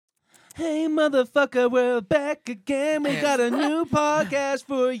Hey, motherfucker, we're back again. We got a new podcast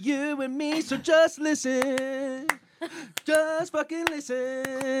for you and me, so just listen. Just fucking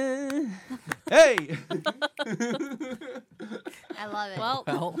listen. Hey! I love it.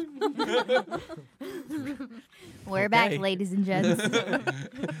 Well, We're back, ladies and gents.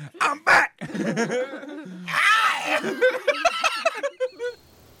 I'm back!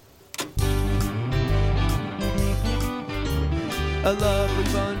 A lovely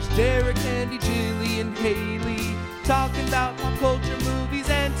bunch, Derek, Andy, Jilly, and Haley, talking about pop culture, movies,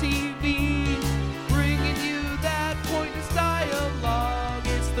 and TV. Bringing you that pointless dialogue.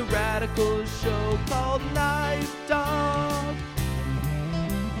 It's the radical show called KnifeDog.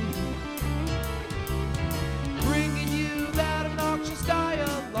 Bringing you that obnoxious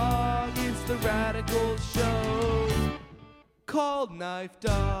dialogue. It's the radical show called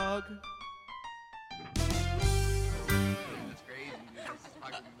KnifeDog. That's crazy, dude. This is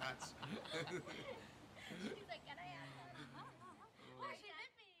fucking nuts.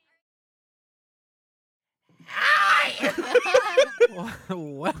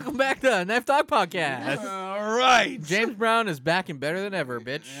 welcome back to KnifeDog Podcast. All right. James Brown is back and better than ever,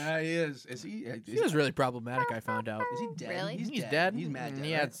 bitch. Yeah, he is. Is he? He was really problematic, I found out. Is he dead? Really? He's dead. He's mad dead.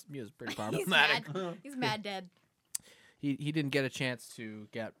 Yeah, right? he was pretty He's problematic. mad. He's mad dead. He didn't get a chance to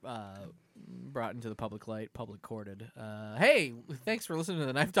get brought into the public light, public courted. Hey, thanks for listening to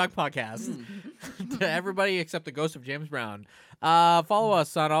the KnifeDog Podcast. To everybody except the ghost of James Brown. Follow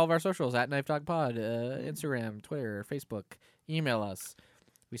us on all of our socials at KnifeDog Pod, Instagram, Twitter, Facebook. Email us.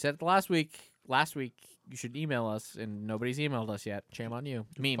 We said it last week. Last week you should email us, and nobody's emailed us yet. Shame on you.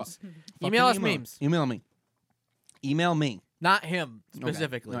 Memes. Email us memes. Email me. Email me. Not him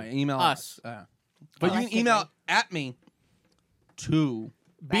specifically. Okay. No, email us. But you can email at me to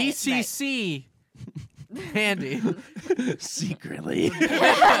BCC handy. secretly.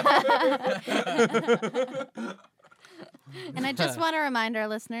 And I just want to remind our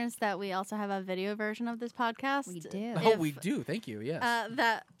listeners that we also have a video version of this podcast. We do. Oh, we do. Thank you. Yes.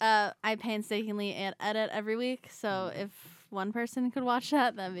 That I painstakingly edit every week. So if one person could watch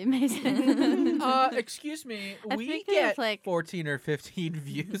that, that'd be amazing. Excuse me. I We think we get have, like- 14 or 15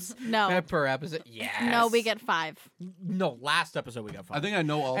 views No. per episode. Yes. No, we get 5. No, last episode we got 5. I think I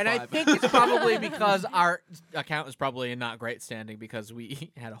know all and five. I think it's probably because our account is probably in not great standing because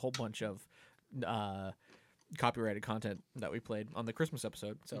we had a whole bunch of copyrighted content that we played on the Christmas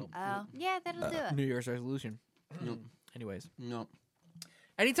episode. So Oh, yeah, that'll do it. New Year's resolution. Anyways, no.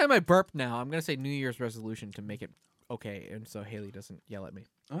 anytime I burp now, I'm gonna say New Year's resolution to make it okay, and so Haley doesn't yell at me.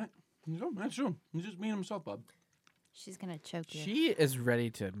 All right. No, that's true. He's just being himself, bub. She's gonna choke you. She is ready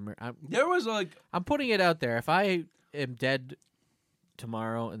to. There was like... I'm putting it out there. If I am dead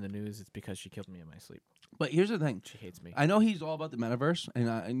tomorrow in the news, it's because she killed me in my sleep. But here's the thing. She hates me. I know he's all about the metaverse, and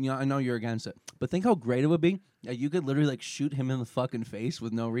I know you're against it. But think how great it would be that you could literally like shoot him in the fucking face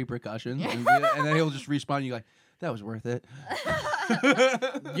with no repercussions, and then he'll just respawn. And you're like, that was worth it.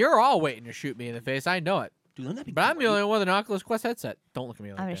 You're all waiting to shoot me in the face. I know it. Dude, wouldn't that be But I'm the great? only one with an Oculus Quest headset. Don't look at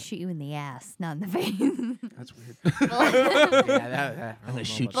me like I'm gonna that. shoot you in the ass, not in the face. That's weird. Yeah, that I'm gonna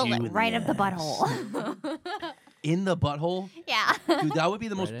shoot you Bullet in right the up the ass. butthole. In the butthole? Yeah. Dude, that would be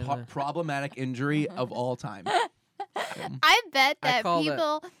the most Right in there. problematic injury of all time. I bet I that call that-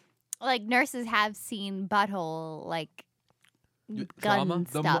 people, like nurses, have seen butthole like gun Trauma?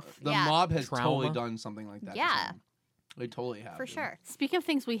 stuff. The yeah, mob has Trauma? totally done something like that. to Yeah. someone. They totally have. for dude. sure. Speaking of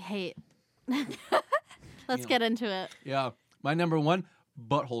things we hate, let's Yeah. get into it. Yeah. My number one,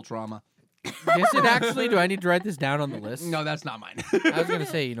 butthole trauma. Is it actually? Do I need to write this down on the list? No, that's not mine. I was gonna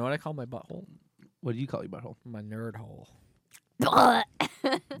say. You know what I call my butthole? What do you call your butthole? My nerd hole. Ugh.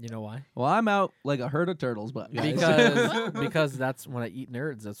 You know why? Well, I'm out like a herd of turtles, but Because that's when I eat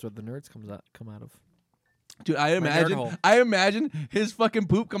nerds. That's where the nerds come out of. dude, I nerd hole. imagine his fucking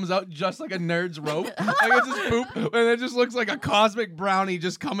poop comes out just like a nerd's rope. Like it's just poop, and it just looks like a cosmic brownie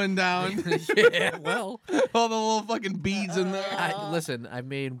just coming down. Yeah. Well, All the little fucking beads in there. listen. I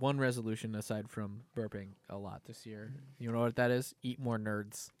made one resolution aside from burping a lot this year. You know what that is? Eat more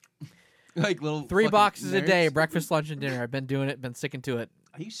nerds. Like little 3 fucking boxes a day, nerds. breakfast, lunch, and dinner. I've been doing it. Been sticking to it.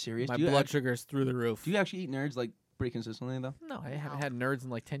 Are you serious? My do you blood actually, sugar's through the roof. do you actually eat nerds like pretty consistently though? No, I haven't had nerds in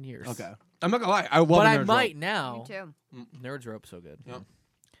like 10 years. Okay, I'm not gonna lie. I love But a I Nerds might rope. now. Me too. Nerds rope so good. Yeah.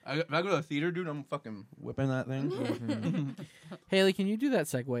 If I go to the theater, dude, I'm fucking whipping that thing. Mhm. Haley, can you do that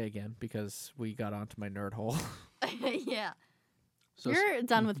segue again? Because we got onto my nerd hole. Yeah. So You're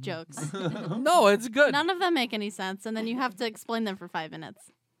done with jokes. No, it's good. None of them make any sense, and then you have to explain them for 5 minutes.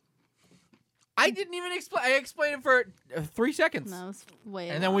 I didn't even explain. I explained it for 3 seconds. No, it's way.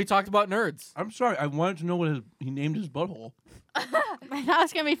 And then we talked about nerds. I'm sorry. I wanted to know what he named his butthole. I thought it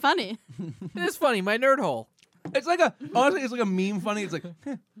was gonna be funny. It is funny, my nerd hole. It's like honestly, it's like a meme funny. It's like,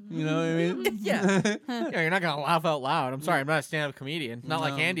 you know what I mean? Yeah. Yeah, you're not going to laugh out loud. I'm sorry, I'm not a stand-up comedian. Not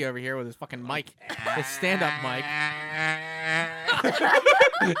like Andy over here with his fucking mic. His stand-up mic.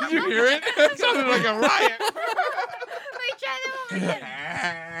 Did you hear it? It sounded like a riot. Wait, try that one more again.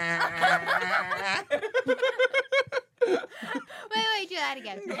 Wait, do that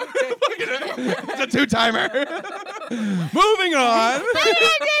again. It's a 2-timer. Moving on.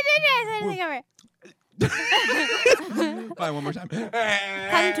 Fine, one more time. Come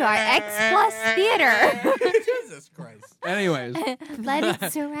to our X Plus Theater. Jesus Christ. Anyways, Let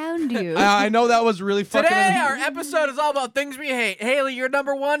it surround you. I know that was really fucking. Today, our episode is all about things we hate. Haley, you're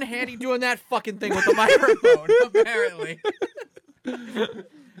number one. Handy doing that fucking thing with the microphone, apparently.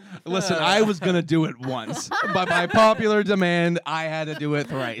 Listen, I was gonna do it once, but by popular demand, I had to do it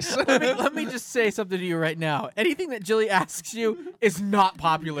thrice. Let me just say something to you right now. Anything that Jilly asks you is not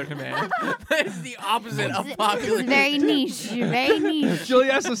popular demand. That is the opposite of popular. It's very niche. Very niche. Julie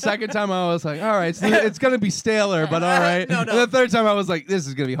asked the second time, I was like, all right, so it's gonna be staler, but all right. No. And the third time, I was like, this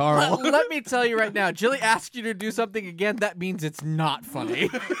is gonna be horrible. Let me tell you right now, Jilly asks you to do something again, that means it's not funny.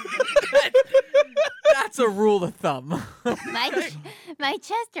 That's a rule of thumb. My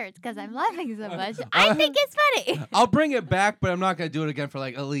chest hurts because I'm laughing so much. I think it's funny. I'll bring it back, but I'm not gonna do it again for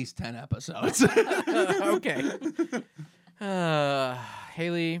like at least 10 episodes. Okay.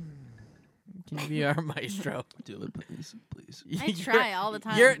 Haley, can you be our maestro? Do it, please. I try all the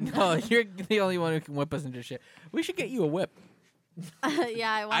time. You're the only one who can whip us into shit. We should get you a whip.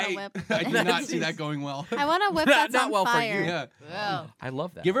 Yeah, I want a whip. I do not see that going well. I want a whip Not that's on well for fire. you. Yeah. Oh. I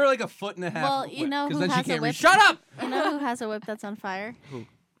love that. Give her like a foot and a half. Well, you know who then she has a can't whip? reach. Shut up! You know who has a whip that's on fire? Who?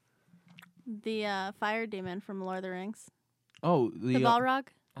 The fire demon from Lord of the Rings. Oh, The Balrog.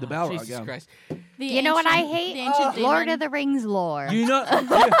 the Balrog. Jesus Yeah. Christ. The You know what I ancient- hate? The ancient Lord demon. of the Rings lore.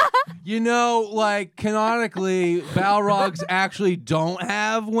 You know, like canonically, Balrogs actually don't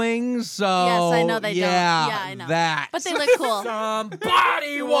have wings. So Yes, I know they don't. yeah, Yeah, I know. That. But they look cool.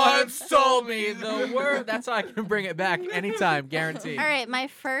 Somebody once told me the word. That's how I can bring it back anytime, guaranteed. All right, my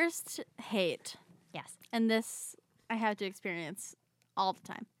first hate, Yes. and this I have to experience all the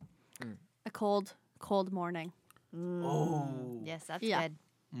time. A cold morning. Oh. Yes, that's Yeah. good.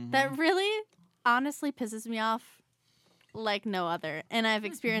 That really, honestly pisses me off like no other. And I've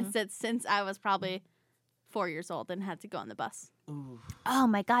experienced it since I was probably 4 years old and had to go on the bus. Oh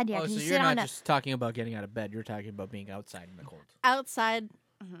my God! Yeah, Oh, 'cause so you you're sit on not a. just talking about getting out of bed. You're talking about being outside in the cold. Outside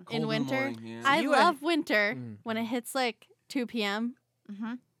Cold in the winter. morning, yeah. I You love winter Mm. when it hits like 2 p.m.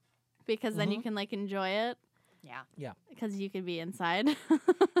 Mhm. because then you can like enjoy it Yeah. because you could be inside.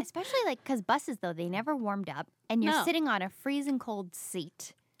 Especially like because buses though they never warmed up, and you're No. sitting on a freezing cold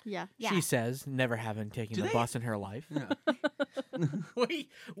seat. Yeah. Yeah. She says, never having taken Do the they- bus in her life. Yeah.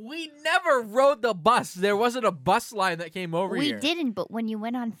 we never rode the bus. There wasn't a bus line that came over We here. didn't, but when you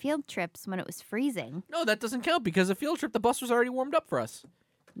went on field trips when it was freezing. No, that doesn't count because a field trip, the bus was already warmed up for us.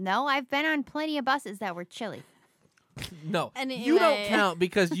 No, I've been on plenty of buses that were chilly. No, you don't Anyway. count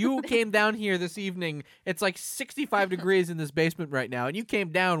because you came down here this evening. It's like 65 degrees in this basement right now, and you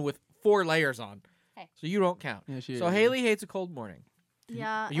came down with 4 layers on. Hey. So you don't count. Yeah, she So is. Haley hates a cold morning.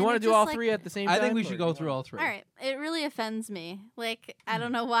 Yeah. You and want it to do just, all like- 3 at the same time? I think we or should you go want- through all 3. All right. It really offends me. Like I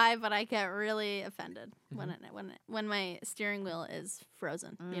don't know why, but I get really offended when my steering wheel is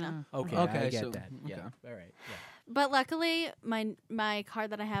frozen. You know. Okay, Okay, I get so- that. Yeah, okay. all right. Yeah. But luckily, my car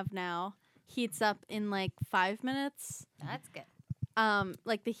that I have now heats up in like 5 minutes. That's good.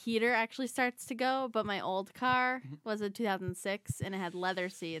 Like the heater actually starts to go, but my old car was a 2006 and it had leather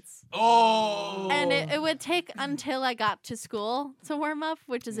seats. Oh. And it would take until I got to school to warm up,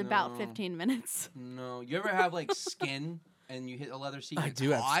 which is about No. 15 minutes. No, you ever have like skin and you hit a leather seat? I it's do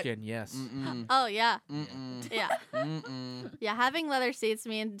have hot? skin, yes. Mm-mm. Oh, yeah. Mm-mm. Yeah. Mm-mm. Yeah, having leather seats,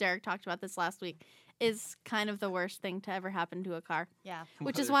 me and Derek talked about this last week, is kind of the worst thing to ever happen to a car. Yeah.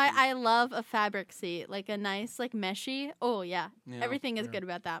 Which is Leather why seat. I love a fabric seat, like a nice, like meshy. Oh, yeah. Yeah, Everything is yeah. good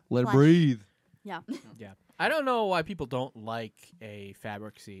about that. Let it Plush. breathe. Yeah. Yeah. I don't know why people don't like a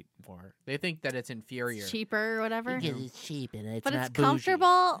fabric seat more. They think that it's inferior. It's cheaper or whatever. it's cheap and it's But not it's bougie.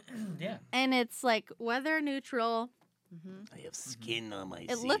 comfortable Yeah. and it's like weather neutral. I have skin on my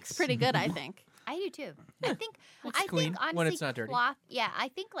It looks pretty good, I think. I do too. I think. It's I clean think honestly, when it's not dirty. cloth. Yeah, I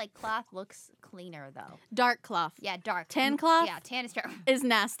think like cloth looks cleaner though. Dark cloth Yeah, dark. Tan cloth? Yeah, tan is terrible. is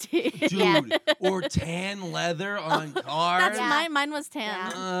nasty. Dude, Yeah. or tan leather on cars. That's Yeah. mine was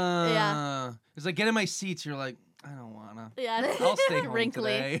tan. Yeah. It's like getting my seats. You're like, I don't wanna. Yeah, I'll stay home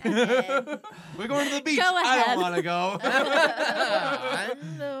wrinkly. today. We're going to the beach. Go I ahead. don't want to go.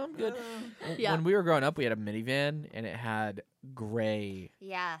 No, I'm good. Yeah. When we were growing up, we had a minivan, and it had gray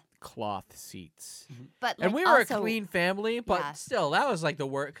Yeah. cloth seats. But And like, we were also, a clean family, but yeah. still, that was like the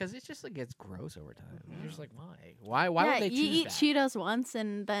worst because it just like gets gross over time. You're just like, why? Why yeah, would they you choose eat that? Cheetos once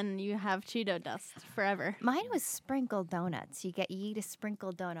and then you have Cheeto dust forever. Mine was sprinkled donuts. You eat a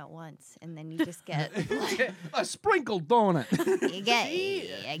sprinkled donut once, and then you just get A sprinkled donut. you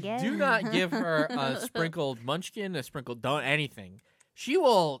get. Do not give her a sprinkled munchkin, a sprinkled donut, anything. She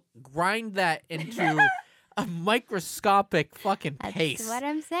will grind that into a microscopic fucking That's paste. what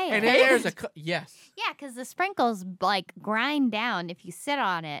I'm saying. And there's a yes. Yeah, because the sprinkles like grind down if you sit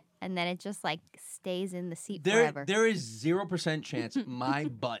on it, and then it just like stays in the seat forever. There is 0% chance my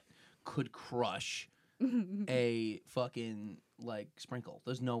butt could crush a fucking like sprinkle.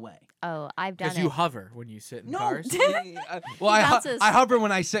 There's no way. Oh, I've done Because it. you hover when you sit in cars. Well, bounces. I hover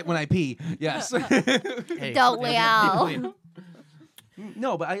when I sit when I pee. Yes. Hey, Don't we all? people-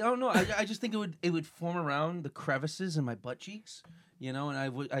 No, but I don't know. I just think it would form around the crevices in my butt cheeks, and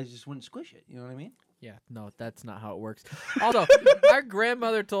I just wouldn't squish it. You know what I mean? Yeah, no, that's not how it works. Also, our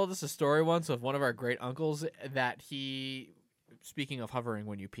grandmother told us a story once of one of our great uncles that speaking of hovering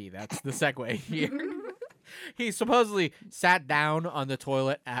when you pee, that's the segue here. He supposedly sat down on the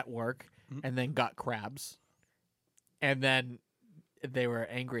toilet at work and then got crabs. And then they were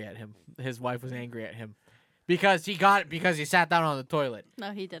angry at him. His wife was angry at him. Because he sat down on the toilet.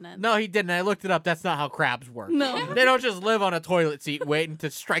 No, he didn't. No, he didn't. I looked it up. That's not how crabs work. No. They don't just live on a toilet seat waiting to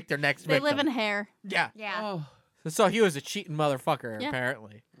strike their next They victim. live in hair. Yeah. Yeah. Oh. So he was a cheating motherfucker, Yeah.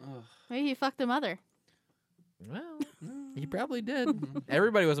 apparently. Maybe he fucked a mother. Well, he probably did.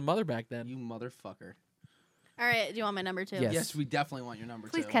 Everybody was a mother back then. You motherfucker. All right, do you want my number two? Yes. Yes, we definitely want your number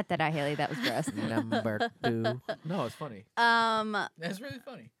Please two. cut that out, Haley. That was gross. Number 2. No, it's funny. That's really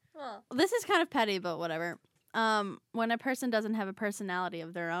funny. This is kind of petty, but whatever. When a person doesn't have a personality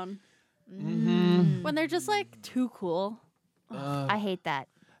of their own, Mm-hmm. when they're just like too cool. I hate that.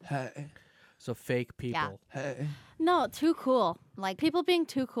 Hey, So fake people. hey. No, too cool. Like People being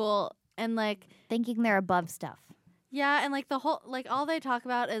too cool and like thinking they're above stuff. yeah, and like the whole like all they talk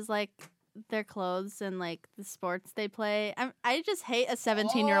about is like their clothes and like the sports they play. I just hate a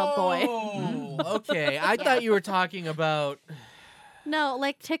 17-year-old boy. Oh, okay. I thought you were talking about. No,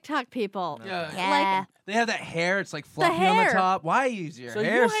 like TikTok people. Yeah. Yeah. They have that hair. It's like fluffy on hair. the top. Why use your So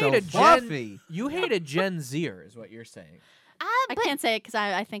hair you so hate a fluffy? You hate a Gen Zer, is what you're saying. I But can't say it because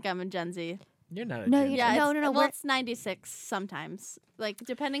I think I'm a Gen Z. You're not a No, Gen you're Zer. not. Yeah, No, Well, we're- it's 96 sometimes. Like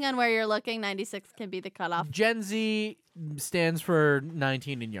depending on where you're looking, 96 can be the cutoff. Gen Z stands for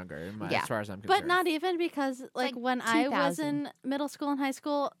 19 and younger, Yeah. as far as I'm concerned. But not even because like like when I was 2000. in middle school and high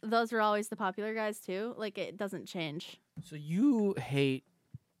school, those were always the popular guys too. Like it doesn't change. So you hate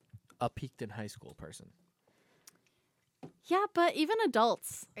a peaked in high school person. Yeah, but even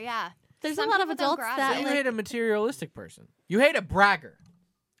adults. Yeah. There's Some a lot of people don't adults grasp that So you like, hate a materialistic person. You hate a bragger.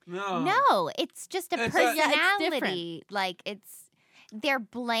 No. No, it's just a It's personality. different. like they're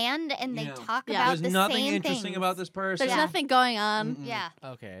bland and they Yeah. talk Yeah. about There's the nothing same interesting things. about this person. there's Yeah. nothing going on. Mm-mm. Yeah,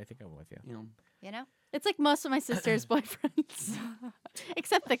 Okay, I think I'm with you. You know. you know. It's like most of my sister's boyfriends,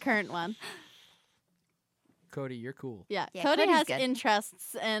 except the current one. Cody, you're cool. Yeah, Yeah, Cody Cody's has good.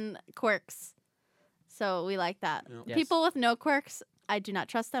 interests and quirks, so we like that. Yeah. Yes. People with no quirks, I do not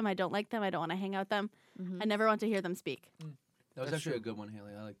trust them. I don't like them. I don't want to hang out with them. Mhm. I never want to hear them speak. That was That's actually true. a good one,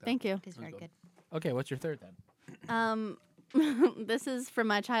 Haley. I like that. Thank you. It is very good. Okay, what's your third then? This is from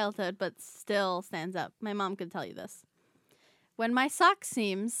my childhood, but still stands up. My mom could tell you this. When my sock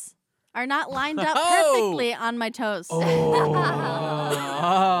seams are not lined up Oh! perfectly on my toes.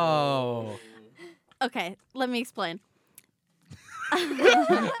 Oh. Okay, let me explain.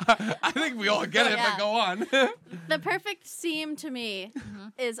 I think we all get it, Yeah. but go on. The perfect seam to me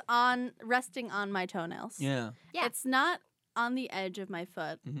is on resting on my toenails. Yeah. Yeah. It's not on the edge of my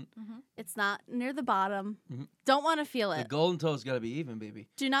foot. Mhm. It's not near the bottom. Mhm. Don't want to feel The it. golden toe's got to be even, baby.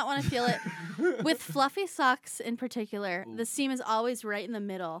 Do not want to feel it. With fluffy socks in particular, the seam is always right in the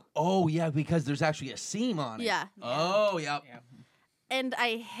middle. Oh, yeah, because there's actually a seam on it. Yeah. Oh, yeah. And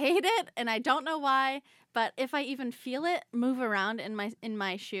I hate it, and I don't know why. But if I even feel it move around in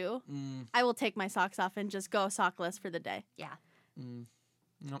my shoe, Mm, I will take my socks off and just go sockless for the day. mm.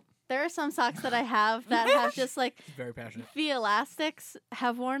 Nope. There are some socks that I have that have just like He's very passionate. the elastics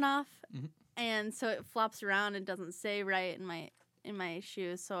have worn off, Mhm. and so it flops around and doesn't stay right in my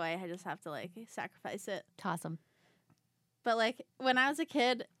shoes. So I just have to like sacrifice it. Toss them. but like when I was a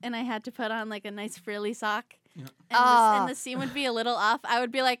kid and I had to put on like a nice frilly sock, Yeah. and the seam would be a little off, I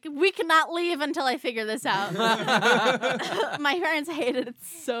would be like, we cannot leave until I figure this out. My parents hated it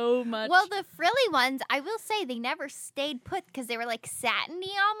so much. Well, the frilly ones, I will say, they never stayed put because they were like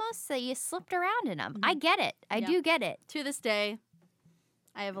satiny almost, so you slipped around in them. I get it. I Yeah. do get it. to this day,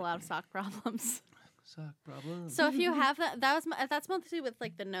 I have a lot of sock problems. Sock problem. So if you have that's mostly with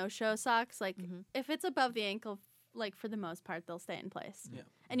like the no-show socks. Like if it's above the ankle, like for the most part, they'll stay in place. Yeah.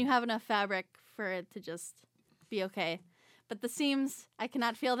 And you have enough fabric for it to just be okay. But the seams, I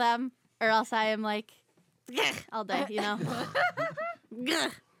cannot feel them, or else I am like all day, you know.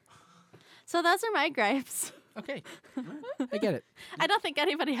 So those are my gripes. Okay, I get it. I don't think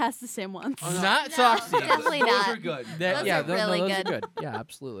anybody has the same ones. Not sock seams. Definitely Those not. are good. Those are really those good. are good. Yeah,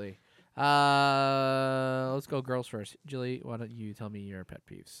 absolutely. Let's go girls first. Julie, why don't you tell me your pet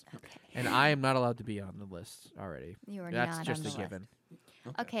peeves? Okay. And I am not allowed to be on the list already. You are That's not just on a the given.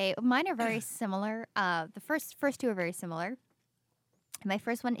 list. Okay, mine are very similar. The first two are very similar. My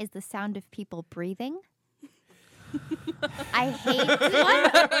first one is the sound of people breathing. I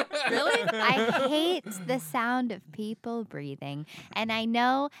hate Really? I hate the sound of people breathing. And I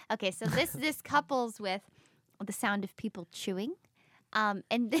know, okay, so this couples with the sound of people chewing.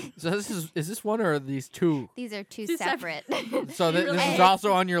 And So is this one or are these two? these are two Two separate. So this really is hate-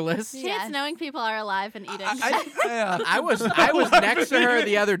 also on your list. Yeah. Chance knowing people are alive and eating. I was next to her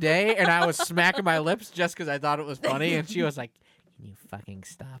the other day and I was smacking my lips just because I thought it was funny, and she was like, "Can you fucking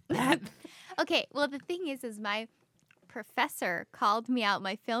stop that?" Okay, well, the thing is my professor called me out.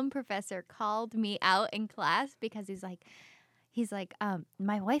 My film professor called me out in class because he's like,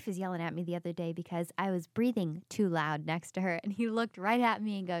 my wife is yelling at me the other day because I was breathing too loud next to her. And he looked right at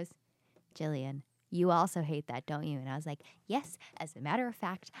me and goes, Jillian, you also hate that, don't you? And I was like, yes, as a matter of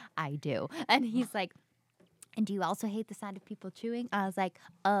fact, I do. And he's like, and do you also hate the sound of people chewing? I was like,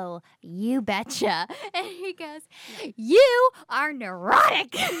 oh, you betcha. And he goes, you are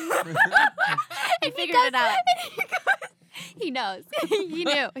neurotic. He figured it out. He knows. He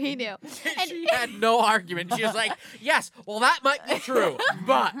knew. She had no argument. She was like, "Yes, well, that might be true,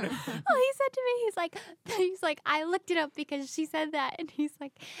 but." Well, he said to me, he's like, I looked it up because she said that, and he's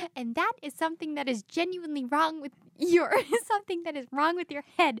like, and that is something that is genuinely wrong with something that is wrong with your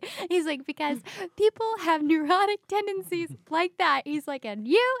head. He's like, because people have neurotic tendencies like that. He's like, and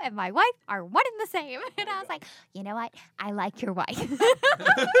you and my wife are one and the same. And I was like, you know what? I like your wife.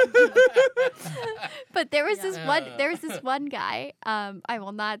 But there was this one guy. I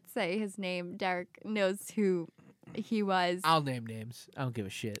will not say his name. Derek knows who he was. I'll name names. I don't give a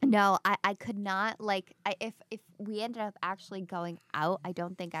shit. No, I could not, if we ended up actually going out, I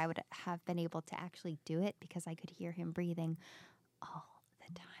don't think I would have been able to actually do it because I could hear him breathing all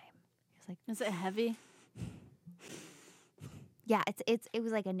the time. He was like, Is it heavy? yeah, it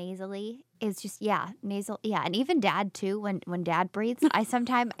was like a nasally. It's just, nasal. Yeah, and even Dad too, when Dad breathes, I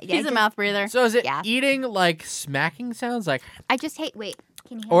sometimes. He's a mouth breather. So is it Yeah. eating like smacking sounds, like, I just hate, wait,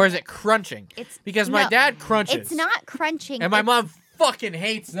 can you hear or me? is it crunching? It's Because my no, dad crunches. It's not crunching. And my it's- mom fucking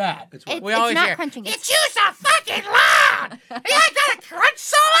hates that. It's It's, We it's always not hear, crunching. "You It's, chew so fucking loud! You gotta crunch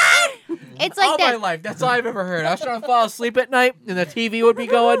so loud!" it's like all this. my life, that's all I've ever heard. I was trying to fall asleep at night, and the TV would be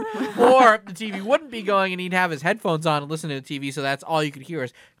going, or the TV wouldn't be going, and he'd have his headphones on and listen to the TV, so that's all you could hear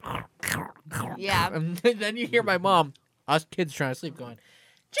is. Yeah. And then you hear my mom, us kids trying to sleep, going,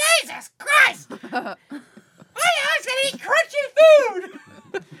 "Jesus Christ! Why you always gonna eat crunchy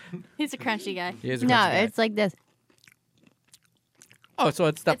food?" He's a crunchy guy. He is a No, crunchy guy. it's like this. Oh, so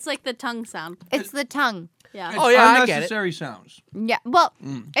it's the. It's like the tongue sound. It's the tongue. Yeah. Oh, yeah, I get it. Unnecessary sounds. Yeah. Well,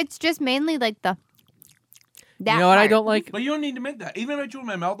 it's just mainly like the. That You know what I part. don't like? But you don't need to make that. Even if I chew with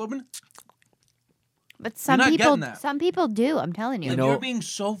my mouth open, But some not people, getting that. some people do. I'm telling you. if know- you're being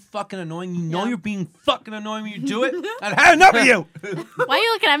so fucking annoying, you know Yeah. you're being fucking annoying when you do it. I've had enough of you. Why are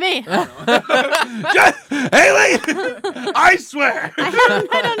you looking at me? Haley, I swear. I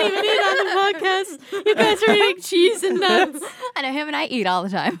don't even eat on the podcast. You guys are eating cheese and nuts. I know him and I eat all the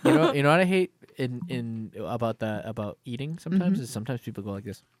time. You know what I hate in about eating sometimes is sometimes people go like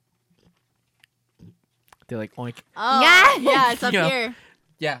this. They like oink. Oh, Yeah. yeah, it's up You know. here.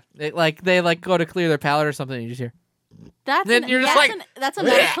 Yeah, they go to clear their palate or something, and you just hear. That's Then you're just like, that's a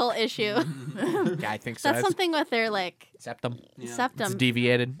medical issue. Yeah, I think so. That's something with their like septum. It's septum.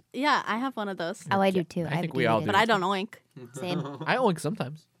 deviated. Yeah, I have one of those, Oh, I do too. I have think a we all DVD. but I don't oink. Same. I oink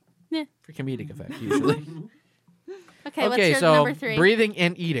sometimes. Yeah. For comedic effect, usually. Okay, what's Okay, your so number 3? breathing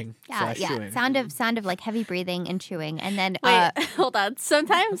and eating. Yeah, / yeah. chewing. Sound of like heavy breathing and chewing, and then Wait, hold on.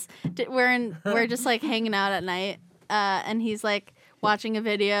 Sometimes we're just like hanging out at night, and he's like watching a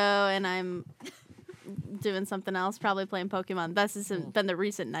video, and I'm doing something else, probably playing Pokemon. That's just been the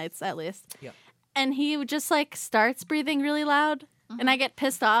recent nights, at least. Yep. And he would just like starts breathing really loud, and I get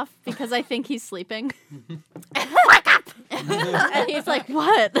pissed off because I think he's sleeping. Wake up! And he's like,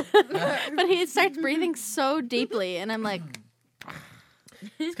 "What?" But he starts breathing so deeply, and I'm like,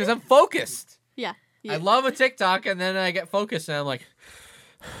 It's because I'm focused. "Yeah." I love a TikTok, and then I get focused, and I'm like,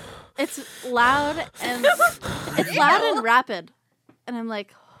 It's loud and it's loud and rapid, and I'm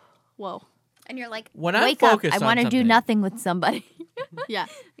like, "Whoa." And you're like, when I'm wake up. focused I on want to do something- nothing with somebody. Yeah.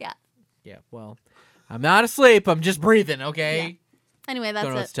 Yeah. Yeah, well, I'm not asleep. I'm just breathing, okay? Anyway, that's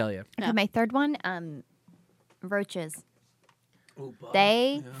Don't know what it. to tell you. Yeah. Okay, my third one, roaches. Oh, bug.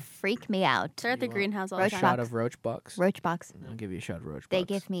 They freak me out. They're at the You want greenhouse all A the Roach time. shot box. of roach bucks. Roach box. I'll give you a shot of roach bucks. They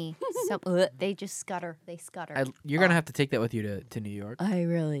give me some. They just scutter. They scutter. You're going to have to take that with you to New York. I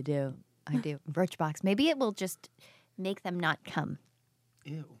really do. I do. Roach box. Maybe it will just make them not come.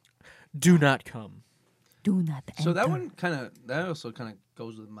 Ew. Do not come. Do not. So that enter. one that also kind of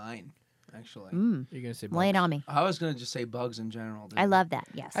goes with mine, actually. Mm. You're going to say Lay it bugs. on me. I was gonna just say bugs in general. Dude. I love that.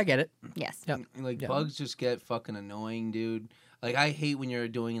 Yes. I get it. Yes. Yep. Like Yeah. bugs just get fucking annoying, dude. Like I hate when you're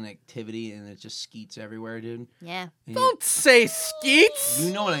doing an activity and it just skeets everywhere, dude. Yeah. And Don't say skeets.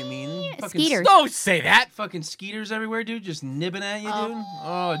 you know what I mean? Fucking Skeeters. Don't say that. Fucking skeeters everywhere, dude, just nibbing at you, Oh. dude.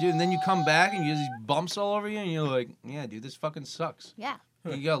 Oh, dude, and then you come back and you get these bumps all over you, and you're like, yeah, dude, this fucking sucks. Yeah.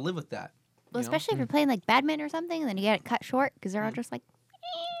 You gotta live with that. Well, you know? especially if you're playing like badminton or something, and then you get it cut short because they're all just like.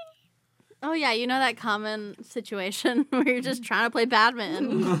 Oh yeah, you know that common situation where you're just trying to play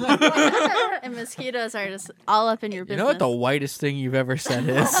badminton, and mosquitoes are just all up in your You business. know what the whitest thing you've ever said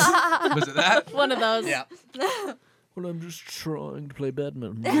is? Was it that? One of those. Yeah. Well, I'm just trying to play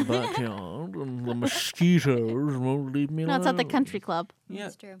badminton in the backyard, and the mosquitoes won't leave me alone. No, it's at the country club. Yeah.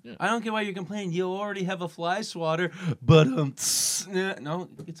 That's true. I don't get why you're complaining. You already have a fly swatter, but no,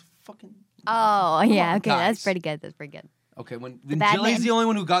 it's fucking. Oh yeah. on, Okay, guys. that's pretty good. That's pretty good. Okay, when badminton. Jilly's the only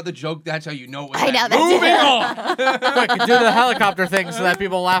one who got the joke, that's how you know. It was I know. that. That's Moving it. on. Quick, do the helicopter thing so that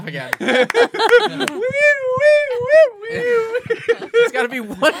people laugh again. It's got to be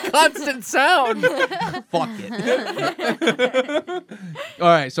one constant sound. Fuck it. All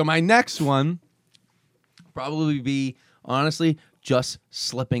right, so my next one probably be honestly just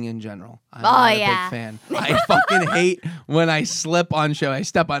slipping in general. I'm not a yeah. big fan. I fucking hate when I slip on show. I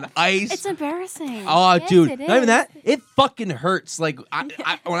step on ice. It's embarrassing. Oh, Yes, dude, it not even is. that. It fucking hurts. Like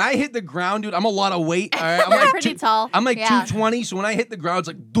when I hit the ground, dude, I'm a lot of weight. All right, I'm You're like pretty tall. I'm like Yeah. 220, so when I hit the ground, it's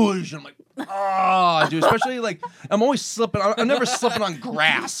like douche. I'm like, oh, dude. Especially like I'm always slipping. I'm never slipping on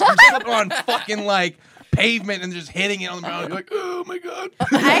grass. I'm slipping on fucking like pavement and just hitting it on the ground. You're like, oh my god.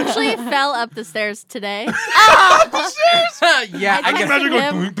 I actually fell up the stairs today. Yeah, I I guess. texted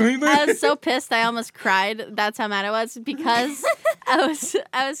him. Going, ding, ding, I ding. was so pissed I almost cried. That's how mad I was because I was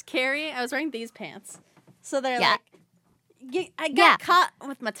wearing these pants. So they're Yeah. I got Yeah. caught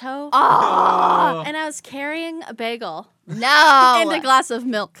with my toe. Oh And I was carrying a bagel no! and a glass of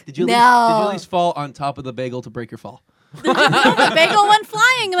milk. Did you No. at least fall on top of the bagel to break your fall? The bagel went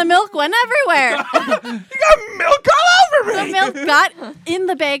flying and the milk went everywhere. You got milk all over The me. milk got in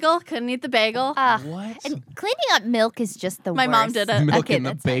the bagel. Couldn't eat the bagel. What? And cleaning up milk is just the My worst. mom did it. Milk Okay, in the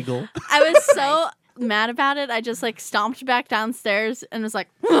that's fine. bagel. I was so mad about it. I just like stomped back downstairs and was like,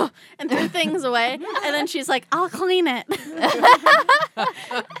 "Ugh," and threw things away. And then she's like, I'll clean it.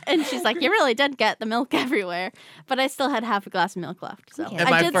 And she's like, you really did get the milk everywhere. But I still had half a glass of milk left. So And I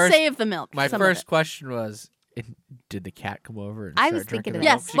my did first- save the milk. My some of first it. question was, did the cat come over and I start was thinking drinking of the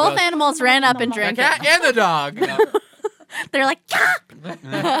Yes, milk? both She animals ran up and goes, drank the cat it. and the dog. They're like, "Ah!"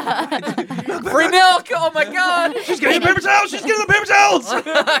 Free milk! Oh my god! She's getting the paper towels. She's getting the paper towels.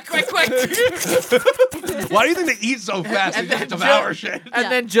 Quick, quick! Why do you think they eat so fast? They And just then devour shit. And Yeah.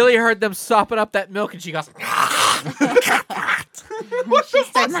 then Jilly heard them sopping up that milk, and she goes. She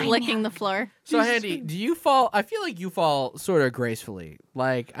starts licking the floor. So, Handy, do you fall? I feel like you fall sort of gracefully.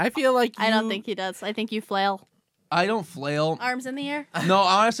 Like I feel like I don't think he does. I think you flail. I don't flail. Arms in the air. No,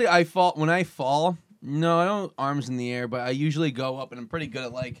 honestly, I fall when I fall. No, I don't arms in the air, but I usually go up, and I'm pretty good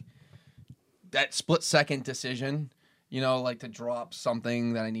at like that split second decision. You know, like to drop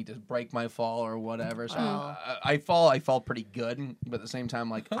something that I need to break my fall or whatever. So I fall pretty good, but at the same time,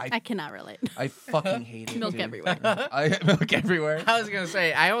 like I cannot relate. I fucking hate it. Milk dude. everywhere. I milk everywhere. I was gonna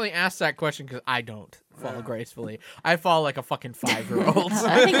say I only asked that question because I don't fall gracefully. I fall like a fucking 5-year-old.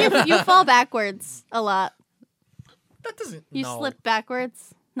 I think you fall backwards a lot. That doesn't. You no. slip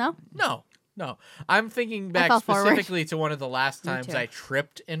backwards. No? No. No, I'm thinking back fell forward. specifically to one of the last Me times too. I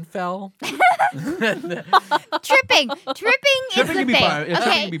tripped and fell. Tripping and Tripping can be slipping. part of it. Yeah,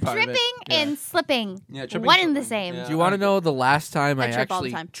 tripping Okay, can be part of it. tripping Yeah. and slipping. Yeah, tripping, One and the slipping. same. Yeah. Do you want to know the last time I I trip all the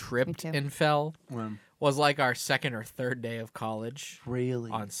actually time. tripped Me too. and fell? When? was like our second or third day of college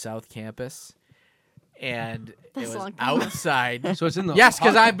Really? on South Campus. And That's it a was long time. outside. So it's in the Yes,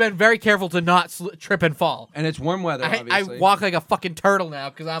 because hot- I've been very careful to not trip and fall. and it's warm weather. I Obviously. walk like a fucking turtle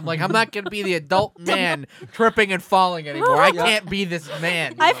now because I'm like, I'm not going to be the adult man tripping and falling anymore. I can't be this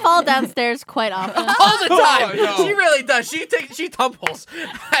man. I fall downstairs quite often. all the time. Oh, no. She really does. She tumbles.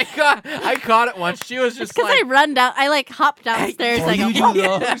 I caught it once. She was just Because like, I run down, I like hop downstairs. Oh, I go, you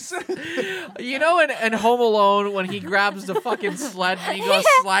do those? you know, in Home Alone when he grabs the fucking sled and he goes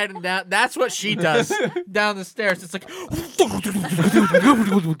sliding down. That's what she does down the stairs. It's like.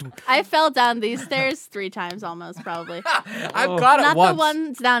 I fell down these stairs 3 times almost, probably. I've got it Not once. the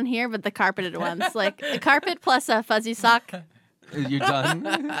ones down here, but the carpeted ones. Like a carpet plus a fuzzy sock. You're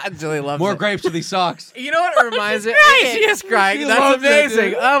done. Julie loves More it. grapes with these socks. You know what it reminds me? crying. She is crying. She That's loves it, amazing.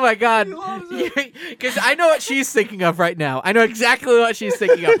 dude. Oh my god. Because I know what she's thinking of right now. I know exactly what she's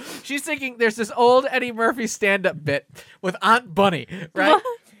thinking of. She's thinking there's this old Eddie Murphy stand-up bit with Aunt Bunny, right?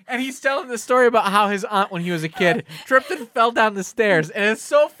 And he's telling the story about how his aunt, when he was a kid, tripped and fell down the stairs. And it's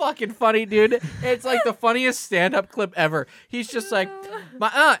so fucking funny, dude. It's like the funniest stand-up clip ever. He's just like,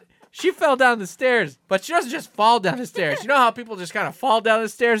 my aunt, she fell down the stairs, but she doesn't just fall down the stairs. You know how people just kind of fall down the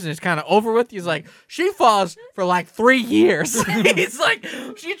stairs and it's kind of over with? He's like, she falls for like 3 years. It's like,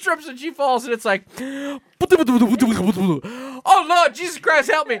 she trips and she falls and it's like, oh Lord, Jesus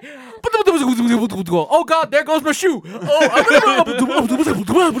Christ, help me. Oh God, there goes my shoe. Oh,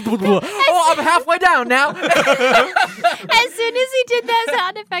 I'm halfway down now. As soon as he did that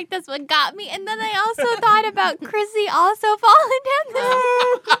sound effect, that's what got me. And then I also thought about Chrissy also falling down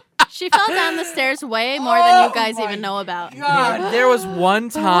the She fell down the stairs way more than you guys even know about. God, there was one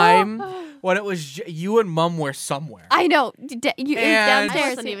time when it was you and Mum were somewhere. I know. You And- I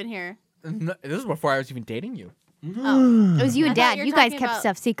downstairs. wasn't even here. No, this was before I was even dating you. Oh. It was you I and thought Dad. you were You guys talking kept about-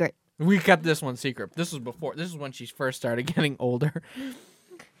 stuff secret. We kept this one secret. This was before. This is when she first started getting older.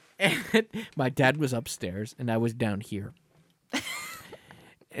 And my dad was upstairs and I was down here.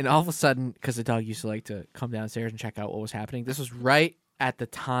 And all of a sudden, because the dog used to like to come downstairs and check out what was happening, this was right at the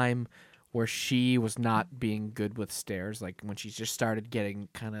time where she was not being good with stairs, like when she just started getting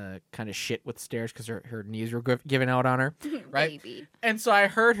kind of shit with stairs because her knees were giving out on her, right? Baby. And so I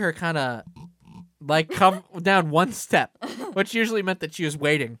heard her kind of like come down one step, which usually meant that she was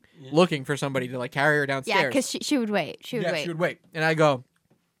waiting, looking for somebody to like carry her downstairs. Yeah, because she would wait. She would wait. She would wait. And I go,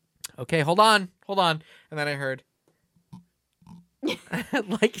 okay, hold on. And then I heard,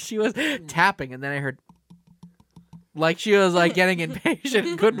 like she was tapping, and then I heard, like she was like getting impatient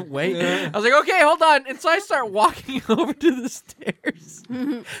and couldn't wait. I was like, okay, hold on. And so I start walking over to the stairs.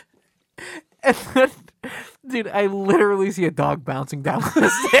 And then, dude, I literally see a dog bouncing down the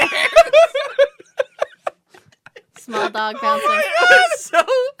stairs. Small dog bouncing. It was so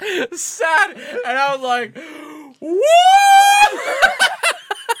sad. And I was like, what?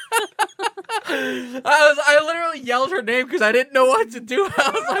 I literally yelled her name because I didn't know what to do. I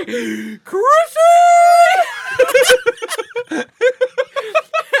was like, Chrissy!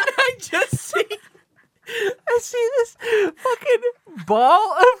 And I see this fucking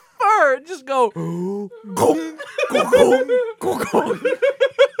ball of fur just go, gong, gong, gong, gong, gong.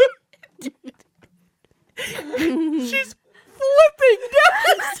 She's flipping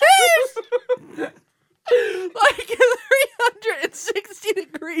downstairs like 360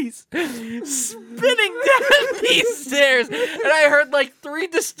 degrees, spinning down these stairs, and I heard like 3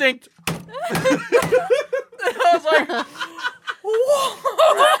 distinct. And I was like, "Whoa,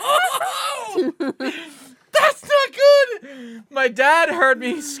 that's not good." My dad heard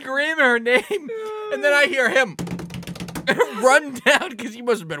me scream her name, and then I hear him run down because he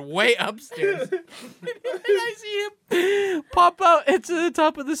must have been way upstairs. And I see him pop out into the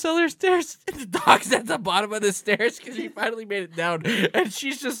top of the cellar stairs. And the dog's at the bottom of the stairs because he finally made it down. And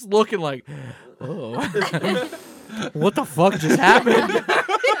she's just looking like, oh, what the fuck just happened?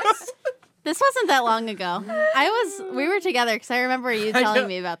 This wasn't that long ago. We were together because I remember you telling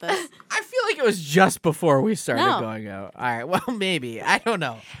me about this. I feel like it was just before we started No. going out. All right, well, maybe. I don't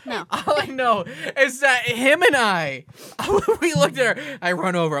know. No. All I know is that him and I, we looked at her. I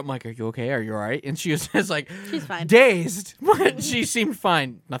run over. I'm like, are you okay? Are you all right? And she was just like, She's fine. dazed. But she seemed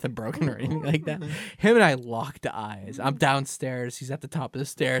fine. Nothing broken or anything like that. Him and I locked eyes. I'm downstairs. He's at the top of the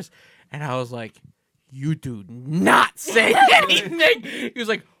stairs. And I was like, you do not say anything. He was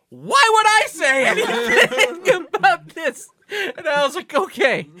like, why would I say anything about this? And I was like,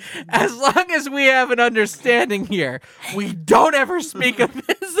 okay, as long as we have an understanding here, we don't ever speak of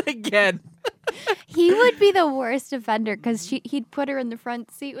this again. He would be the worst offender because he'd put her in the front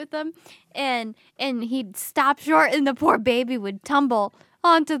seat with him, and he'd stop short, and the poor baby would tumble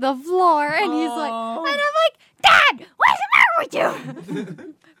onto the floor, and he's like, and I'm like, Dad, what's the matter with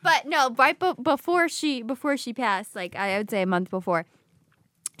you? But no, right before she passed, like I would say a month before,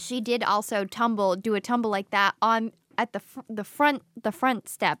 she did also do a tumble like that at the front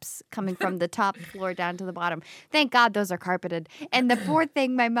steps coming from the top floor down to the bottom. Thank God those are carpeted. And the poor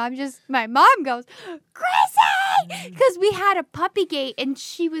thing, my mom goes, Chrissy, because we had a puppy gate and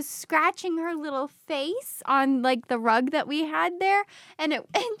she was scratching her little face on like the rug that we had there, and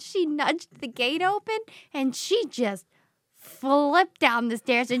she nudged the gate open and she just flipped down the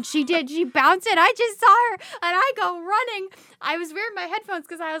stairs, and she bounced it. I just saw her, and I go running. I was wearing my headphones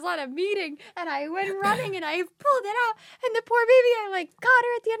because I was on a meeting, and I went running, and I pulled it out, and the poor baby, I like caught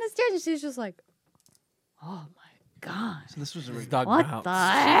her at the end of the stairs, and she's just like, oh my God. So this was a Dog What bounced.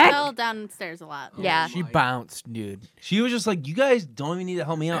 the She heck? fell downstairs a lot. Yeah. She bounced, dude. She was just like, you guys don't even need to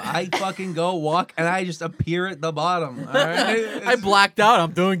help me out. I fucking go walk and I just appear at the bottom. All right? I blacked out.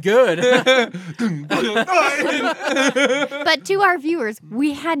 I'm doing good. But to our viewers,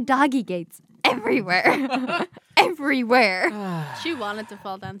 we had doggy gates everywhere. Everywhere. She wanted to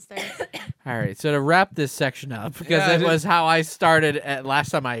fall downstairs. All right, so to wrap this section up, because Yeah, it was how I started at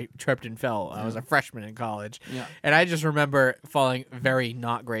last time I tripped and fell. I was a freshman in college. Yeah. And I just remember falling very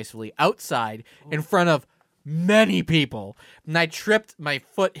not gracefully outside in front of many people. And I tripped, my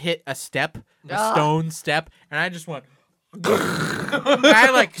foot hit a stone step, and I just went...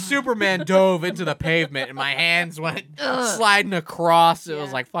 I like Superman dove into the pavement and my hands went sliding across. It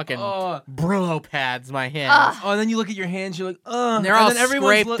was like fucking Brillo pads, my hands. Oh, and then you look at your hands, you're like, And they're and all then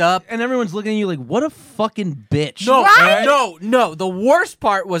everyone's scraped up. And everyone's looking at you like, what a fucking bitch. No, Right? no. The worst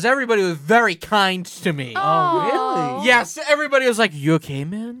part was everybody was very kind to me. Oh, really? Yes, everybody was like, "You okay,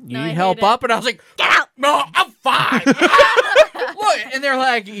 man? You No, I need hate help it. up?" And I was like, "Get out! No, I'm fine." Look, and they're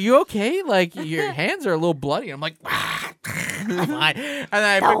like, "You okay? Like your hands are a little bloody." I'm like, I'm fine. And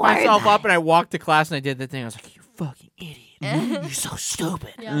then I picked myself up and I walked to class and I did the thing. I was like, "You fucking idiot! You're so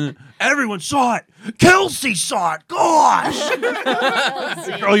stupid." Yeah. Everyone saw it. Kelsey saw it. Gosh.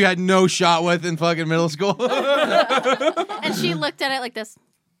 The girl you had no shot with in fucking middle school. And she looked at it like this.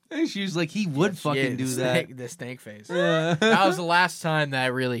 And she was like, he would fucking do that. The snake face. Yeah. That was the last time that I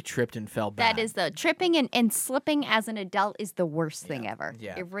really tripped and fell bad. that is the tripping and slipping as an adult is the worst thing ever.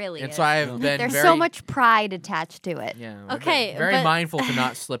 Yeah. It really And is. so I've been There's very, so much pride attached to it. yeah, I've Okay, been very but- mindful to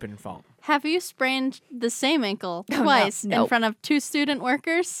not slip and fall. Have you sprained the same ankle no. twice in Nope. front of 2 student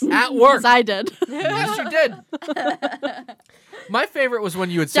workers? At work. As I did. Yes, you did. My favorite was when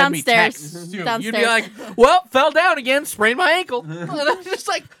you would send me Downstairs. texts. You'd be Downstairs. like, "Well, fell down again, sprained my ankle." And I was just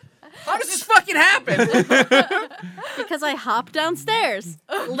like, "How does this fucking happen?" Because I hopped downstairs.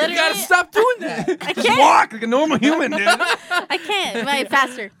 Literally. You gotta stop doing that. I Just can't. walk like a normal human, dude. I can't. Right,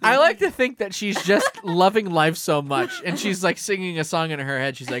 faster. I like to think that she's just loving life so much, and she's like singing a song in her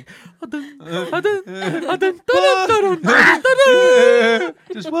head. She's like,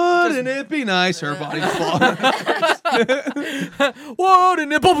 Just wouldn't it be nice? Her body's falling. "What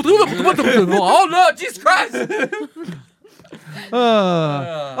in it? Oh no, Jesus Christ!"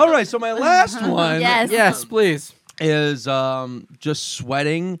 All right, so my last one Yes. Yes, please. is just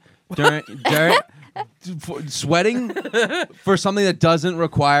sweating sweating for something that doesn't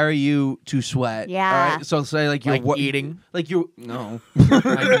require you to sweat. Yeah. All right? So say like you're Like eating, like you no.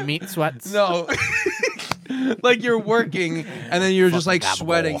 like meat sweats. No. Like you're working and then you're just like Fucking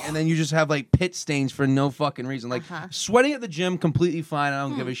sweating apple. and then you just have like pit stains for no fucking reason. Like sweating at the gym, completely fine. I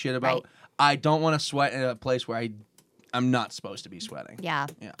don't give a shit about. Right. I don't want to sweat in a place where I'm not supposed to be sweating. Yeah.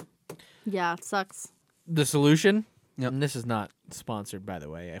 Yeah, it sucks. The solution. Yep. And this is not sponsored, by the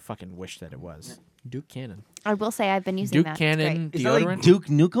way. I fucking wish that it was. Duke Cannon. I will say I've been using Duke that. It's Cannon great. Is that like deodorant. Duke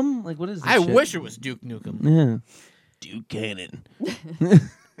Nukem? Like what is this I shit? wish it was Duke Nukem. Yeah. Duke Cannon.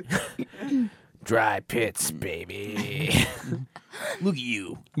 Dry pits, baby. Look at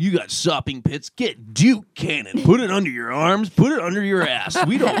you. You got sopping pits. Get Duke Cannon. Put it under your arms. Put it under your ass.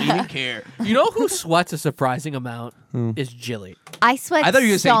 We don't even care. You know who sweats a surprising amount? Is Jilly. I sweat I thought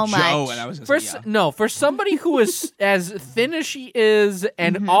you were going to so say much. Joe, and I was For going to say no, for somebody who is as thin as she is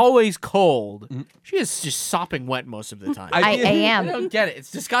and always cold, she is just sopping wet most of the time. I I am. don't get it.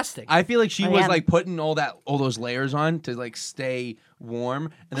 It's disgusting. I feel like she I was am. like putting all those layers on to like stay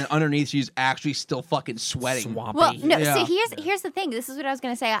warm, and then underneath she's actually still fucking sweating. Swampy. Well, no. Yeah. See, here's the thing. This is what I was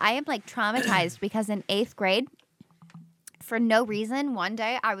gonna say. I am like traumatized because in 8th grade, for no reason, one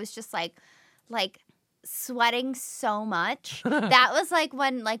day I was just like sweating so much. That was like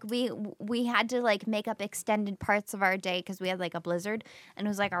when like we had to like make up extended parts of our day because we had like a blizzard, and it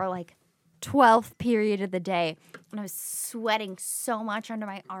was like our like 12th period of the day, and I was sweating so much under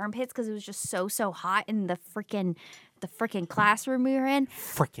my armpits because it was just so hot in the freaking the freaking classroom we were in.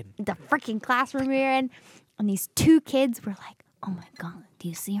 Frickin'. Classroom we were in. And these 2 kids were like, oh my God, do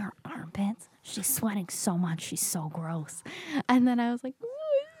you see her armpits? She's sweating so much. She's so gross. And then I was like, oh,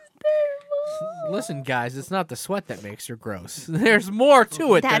 it's terrible. Listen, guys, it's not the sweat that makes her gross. There's more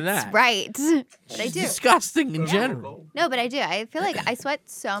to it than That's that. right. But I She's do. disgusting in general. No, but I do. I feel like I sweat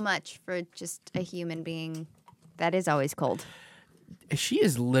so much for just a human being that is always cold. She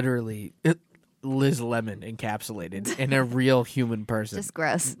is literally Liz Lemon encapsulated in a real human person. Just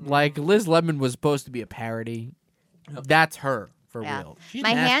gross. Like Liz Lemon was supposed to be a parody. That's her for Yeah. real. She's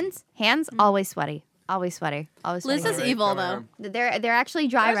My nasty. hands always sweaty. Always sweaty. Always Liz sweaty. is evil though. They're actually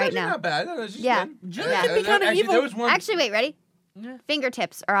dry That's right actually now. not bad. No, it's just Yeah. good. Julie can be kinda actually, evil. There was one. Actually, wait, ready? Yeah.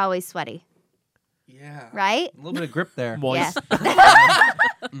 Fingertips are always sweaty, yeah. right? A little bit of grip there. Moist. Yeah.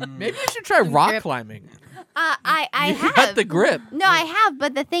 Maybe you should try rock Grip. climbing. I You have. got the grip. No, I have,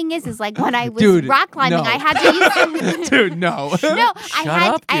 but the thing is like when I was Dude, rock climbing, no. I had to use. Dude, no. No, I Shut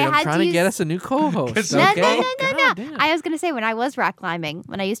had. up, dude. I I'm had trying to to use. get us a new co-host. It's No, okay. no, no, no, God no. damn. I was gonna say when I was rock climbing,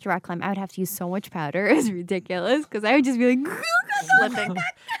 when I used to rock climb, I would have to use so much powder. It was ridiculous because I would just be like, Slipping.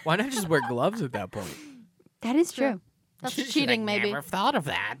 Why not just wear gloves at that point? that is true. That's She's cheating, like, maybe. Never thought of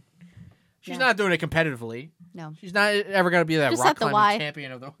that. She's Yeah. not doing it competitively. No. She's not ever going to be that Just rock at the climbing Y.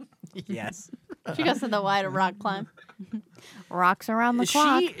 champion of the. Yes. She goes to the Y to rock climb. Rocks around the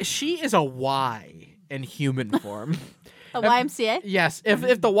clock. She is a Y in human form. The YMCA? Yes. If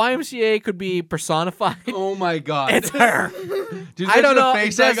the YMCA could be personified, Oh my god. it's her. Did you I don't see the know.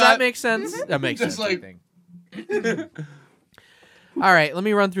 face Does I that got? make sense? That makes Just sense. I like- think. All right, let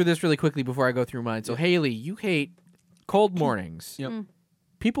me run through this really quickly before I go through mine. So Haley, you hate cold mornings. Yep.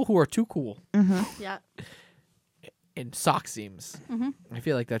 People who are too cool, Yeah. and sock seams. I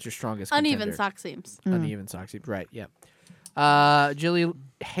feel like that's your strongest. Uneven contender. sock seams. Uneven sock seams. Right. Yep. Jilly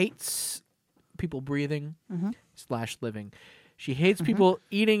hates people breathing / living. She hates people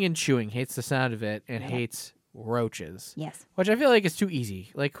eating and chewing. Hates the sound of it and hates roaches. Yes. Which I feel like is too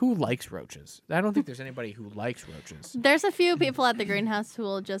easy. Like, who likes roaches? I don't think there's anybody who likes roaches. There's a few people at the greenhouse who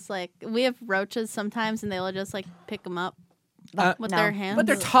will just like, we have roaches sometimes and they will just like pick them up with no. their hands. But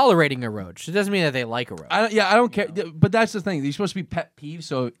they're tolerating a roach. It doesn't mean that they like a roach. I don't care. But that's the thing. They're supposed to be pet peeves.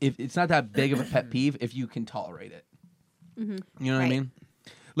 So if it's not that big of a pet peeve, if you can tolerate it, you know what I Right. mean?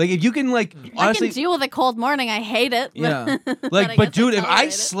 Like if you can, like honestly, I can deal with a cold morning. I hate it. yeah. but Like, I but guess dude, if I tolerate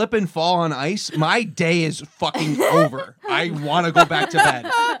it. slip and fall on ice, my day is fucking over. I want to go back to bed.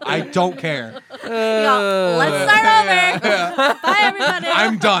 I don't care. You go, let's start over. Bye, everybody.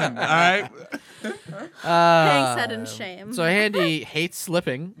 I'm done. All right. Hank's head in shame. So Handy hates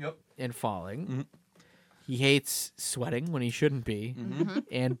slipping Yep. and falling. Mhm. He hates sweating when he shouldn't be.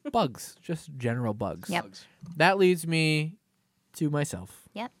 And bugs. Just general bugs. Yep. That leads me to myself.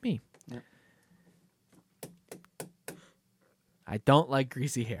 Yep. Me. Yep. I don't like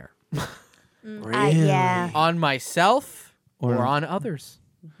greasy hair. Yeah. On myself or Or- on others.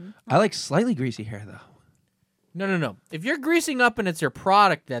 I like slightly greasy hair though. No. If you're greasing up and it's your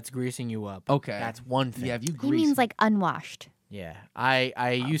product that's greasing you up, Okay. that's one thing. Yeah, if you He grease. means like unwashed. Yeah.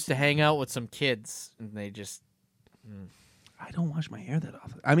 I used to hang out with some kids and they just I don't wash my hair that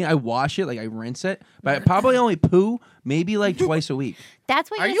often. I mean, I wash it, like I rinse it, but I probably only poo maybe like twice a week. That's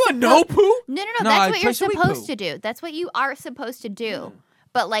what Are you're you a suppo- no poo? No. No, That's what you're twice a week supposed poo. to do. That's what you are supposed to do.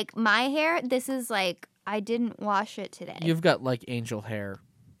 But like my hair, this is like I didn't wash it today. You've got like angel hair.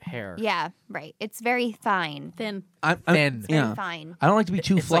 Yeah, right. It's very fine. Thin. I'm Thin. Very yeah. fine. I don't like to be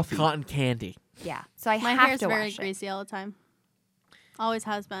too It's fluffy. like cotton candy. Yeah. So I My have hair's to very wash it. greasy all the time. Always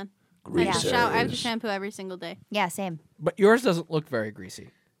has been. I have, to shower, I have to shampoo every single day Yeah, same. But yours doesn't look very greasy.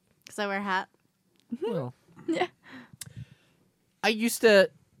 because I wear a hat. Well, Yeah. I used to.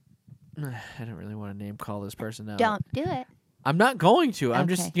 I don't really want to name call this person out. Don't do it. I'm not going to. I'm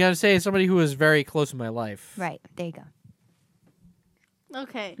just Okay. gonna say somebody who was very close in my life. Right. There you go.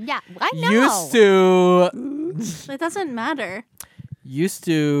 Okay. Yeah. I know. Used It doesn't matter.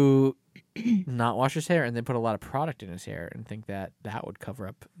 to not wash his hair and then put a lot of product in his hair and think that that would cover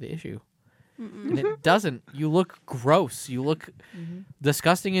up the issue. And it doesn't. You look gross. You look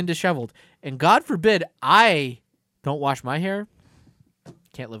disgusting and disheveled. And God forbid I don't wash my hair.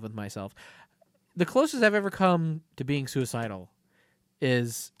 Can't live with myself. The closest I've ever come to being suicidal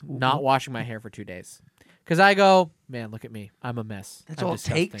is not washing my hair for 2 days. Because I go, man, look at me. I'm a mess. That's I'm all it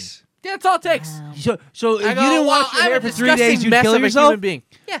disgusting." takes. Yeah, that's all it takes. Wow. So if I you go, didn't "Well, wash your I'm hair a for 3 disgusting days, you'd mess kill of a yourself? human being.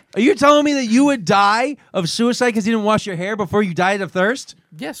 Yeah. Are you telling me that you would die of suicide because you didn't wash your hair before you died of thirst?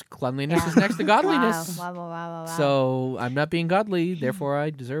 Yes, cleanliness is next to godliness. Wow. So I'm not being godly, therefore I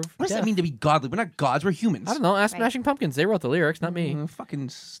deserve What does death. that mean to be godly? We're not gods. We're humans. I don't know. Ask Right. Smashing Pumpkins. They wrote the lyrics, not me. Fucking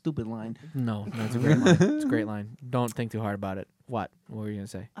stupid line. No, it's a great line. It's a great line. Don't think too hard about it. What? What were you gonna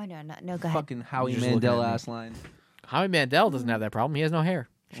say? Oh no, go ahead. Fucking Howie You're just looking Mandel at me. ass line. Howie Mandel doesn't have that problem. He has no hair.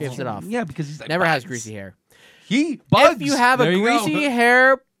 Shaves it off. Yeah, because he's like Never has bugs. greasy hair. Bugs. If you have There a you go. greasy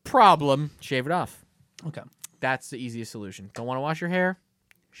hair problem, shave it off. Okay. That's the easiest solution. Don't want to wash your hair?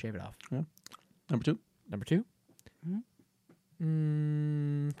 Shave it off. Number 2. Number 2?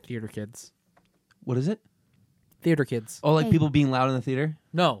 Theater kids. What is it? Theater kids. Oh, like Hey. people being loud in the theater?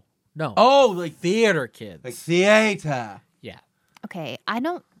 No. Oh, like Theater kids. theater. Yeah. Okay, I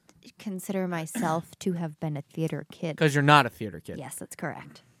don't consider myself to have been a theater kid. Because you're not a theater kid. Yes, that's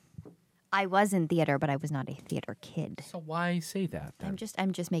correct. I was in theater, but I was not a theater kid. So why say that then?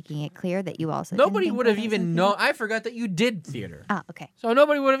 I'm just making it clear that you also didn't Nobody think would that have I was in even theater. known. I forgot that you did theater. Ah, okay. So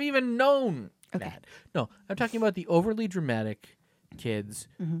nobody would have even known Okay. that. No, I'm talking about the overly dramatic kids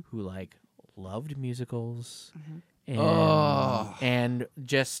Mm-hmm. who like loved musicals and, Oh. and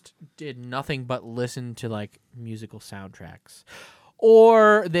just did nothing but listen to like musical soundtracks.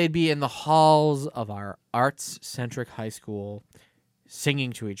 Or they'd be in the halls of our arts-centric high school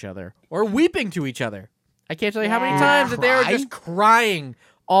singing to each other or weeping to each other. I can't tell you how many Yeah. times that they were Cry? just crying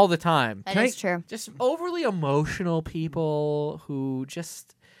all the time. That is true. Just overly emotional people who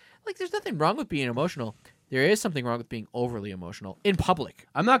just like there's nothing wrong with being emotional. There is something wrong with being overly emotional in public.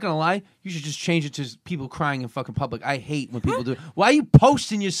 I'm not gonna lie. You should just change it to people crying in fucking public. I hate when people do it. Why are you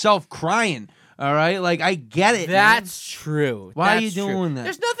posting yourself crying? All right, like I get it. man. That's true. Why are That's you true. doing that?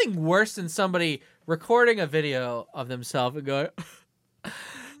 There's nothing worse than somebody recording a video of themselves and going,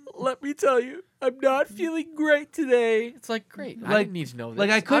 "Let me tell you, I'm not feeling great today." It's like, great. I Like- didn't need to know this. Like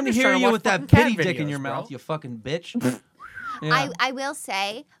I I'm couldn't just hear trying to you watch with that fucking cat pity dick in videos, your bro. mouth, you fucking bitch. Yeah. I will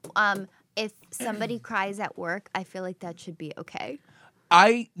say, if somebody cries at work, I feel like that should be okay.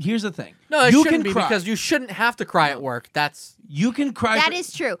 Here's the thing. No, it you shouldn't can be cry. because you shouldn't have to cry at work. That's You can cry. That for-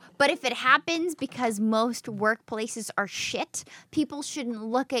 is true. But if it happens because most workplaces are shit, people shouldn't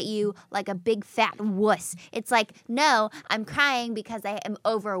look at you like a big fat wuss. It's like, no, I'm crying because I am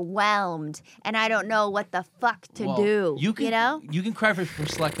overwhelmed and I don't know what the fuck to Well, do. You can, know? You can cry for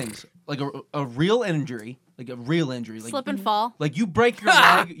select things, like a real injury, like a real injury, like Slip and fall. like you break your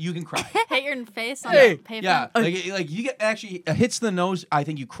leg, you can cry. Hit your face on Hey. the pavement. Yeah, like you get actually hits the nose. I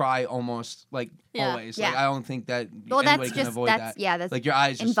think you cry almost like Yeah. always. Yeah. Like I don't think that Well, anybody that's can just avoid that's that. yeah, that's Like your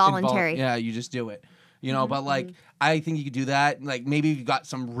eyes just involuntary. Yeah, you just do it. You know, but like I think you could do that. Like maybe you got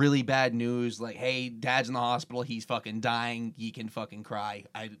some really bad news, like hey, dad's in the hospital, he's fucking dying. You can fucking cry.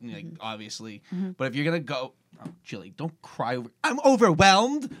 Obviously, but if you're gonna go, oh, Chili, don't cry. I'm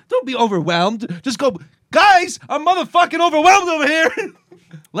overwhelmed. Don't be overwhelmed. Just go, guys. I'm motherfucking overwhelmed over here.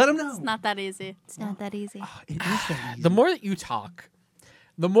 Let them know. It's not that easy. It's not that easy. It is that easy. the more that you talk,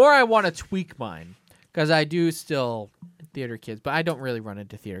 the more I want to tweak mine because I do still theater kids, but I don't really run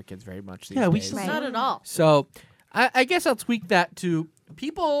into theater kids very much these Yeah, we days. still- Right. Not at all. So I guess I'll tweak that to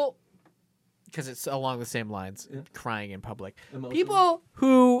people because it's along the same lines, crying in public. People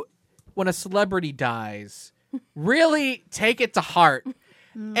who, when a celebrity dies, really take it to heart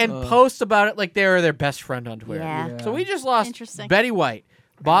and post about it like they're their best friend on Twitter. Yeah. So we just lost Interesting. Betty White,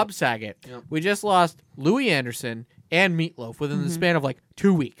 Bob Saget. Yep. We just lost Louis Anderson and Meatloaf within the span of like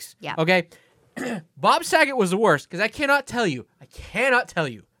 2 weeks. Yeah. Okay. Bob Saget was the worst because I cannot tell you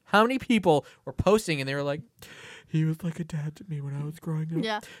how many people were posting and they were like, he was like a dad to me when I was growing up.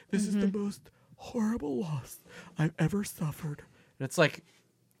 Yeah. This is the most horrible loss I've ever suffered. And it's like,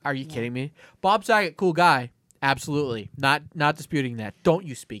 are you kidding me? Bob Saget, cool guy. Absolutely. Not disputing that. Don't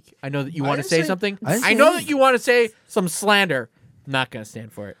you speak. I know that you I want to didn't say say- something. I didn't I say know that anything. you want to say some slander. Not going to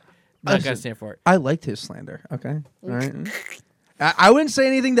stand for it. Not going to Listen. stand for it. I liked his slander. Okay, all right. I wouldn't say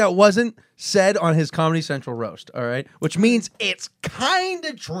anything that wasn't said on his Comedy Central roast. All right, which means it's kind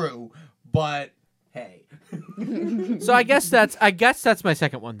of true, but hey, So I guess that's my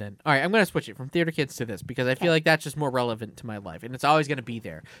second one then. All right, I'm going to switch it from theater kids to this because I feel like that's just more relevant to my life and it's always going to be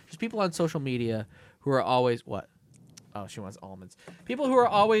there. Just people on social media who are always what? Oh, she wants almonds. People who are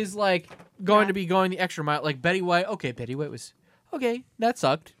always like going to be going the extra mile, like Betty White. Okay, Betty White was okay. That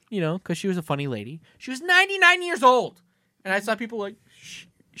sucked, because she was a funny lady. She was 99 years old, and I saw people like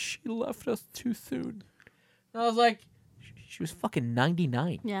she left us too soon. And I was like, she was fucking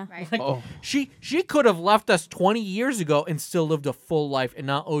 99. Yeah. Right. Like, Oh. she could have left us 20 years ago and still lived a full life and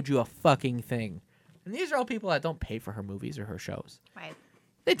not owed you a fucking thing. And these are all people that don't pay for her movies or her shows. Right.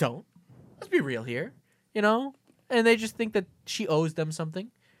 They don't. Let's be real here, And they just think that she owes them something.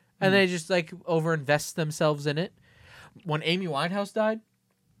 And they just like overinvest themselves in it. When Amy Winehouse died,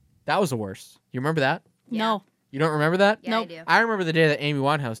 That was the worst. You remember that? No. You don't remember that? Yeah, Nope. I do. I remember the day that Amy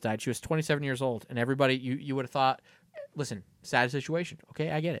Winehouse died. She was 27 years old, and everybody, you would have thought, listen, sad situation.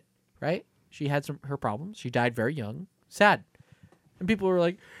 Okay, I get it, right? She had her problems. She died very young. Sad. And people were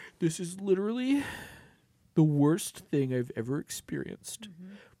like, this is literally the worst thing I've ever experienced.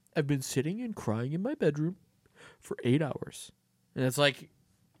 I've been sitting and crying in my bedroom for 8 hours. And it's like,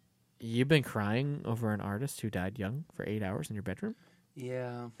 you've been crying over an artist who died young for 8 hours in your bedroom?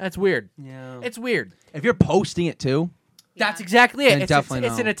 Yeah. That's weird. Yeah. It's weird. If you're posting it too. That's exactly it. Then It's definitely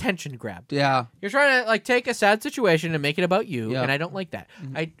it's no. an attention grab. Yeah. You're trying to like take a sad situation and make it about you, Yeah. and I don't like that.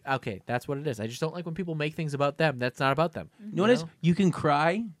 Okay, that's what it is. I just don't like when people make things about them. That's not about them. You know what it is? You can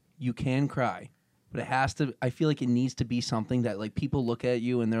cry. You can cry. But it has to, I feel like it needs to be something that like people look at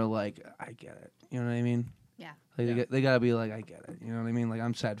you and they're like, I get it. You know what I mean? Yeah. Like they gotta be like, I get it. You know what I mean? Like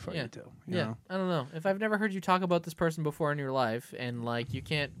I'm sad for Yeah. you too. You Yeah, know? I don't know. If I've never heard you talk about this person before in your life, and like you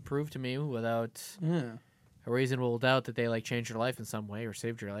can't prove to me without Yeah. a reasonable doubt that they like changed your life in some way or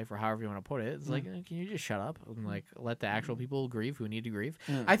saved your life or however you want to put it, it's like, can you just shut up and like let the actual people grieve who need to grieve?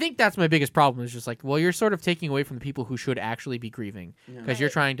 Yeah. I think that's my biggest problem. Is just like, well, you're sort of taking away from the people who should actually be grieving because you're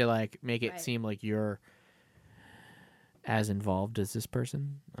Right. trying to like make it Right. seem like you're as involved as this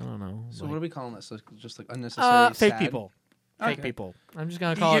person. I don't know. So like, what are we calling this? Like, just like unnecessary fake sad? people. Fake Okay. people. I'm just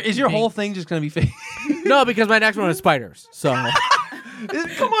gonna call it. Is your being- whole thing just gonna be fake? No, because my next one is spiders. So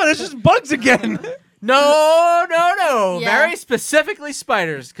Come on, it's just bugs again. no. Yeah. Very specifically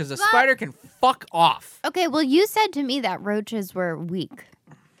spiders, because a spider can fuck off. Okay, well, you said to me that roaches were weak.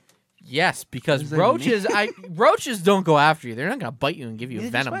 Yes, because does that roaches, roaches don't go after you. They're not gonna bite you and give you Neither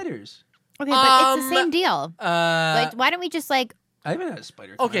do venom. spiders. Okay, but it's the same deal. Uh, Like, why don't we just like? I haven't had a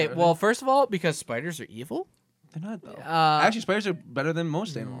spider. come okay. out. Well, first of all, because spiders are evil. they're not though. Uh, Actually, spiders are better than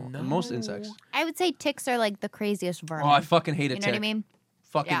most animals, most insects. I would say ticks are like the craziest vermin. Oh, I fucking hate a you know tick. what I mean?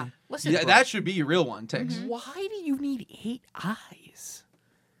 Fucking. Yeah. Listen, Yeah, bro. that should be your real one, ticks. Why do you need 8 eyes?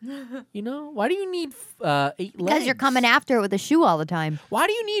 You know, why do you need 8 legs? Because you're coming after it with a shoe all the time. Why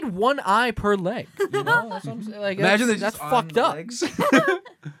do you need 1 eye per leg? You know, that's what I'm saying. Like, Imagine they're that's just fucked on up. legs.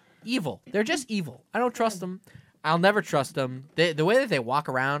 Evil. They're just evil. I don't trust them. I'll never trust them. The way that they walk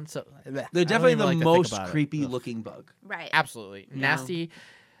around, so bleh, I They're don't definitely even the like to think most about it. creepy Ugh. looking bug. Right. Absolutely Yeah. nasty.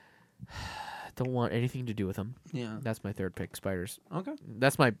 Don't want anything to do with them. Yeah. That's my third pick. Spiders. Okay.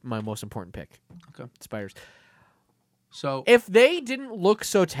 That's my most important pick. Okay. Spiders. So. If they didn't look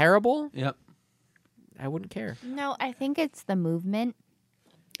so terrible, Yep. I wouldn't care. No, I think it's the movement.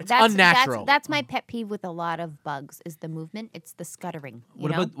 It's That's unnatural. That's my pet peeve with a lot of bugs is the movement. It's the scuttering. You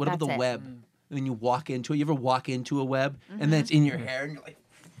know? What about the That's it. web? When you walk into it, you ever walk into a web and then it's in your hair and you're like,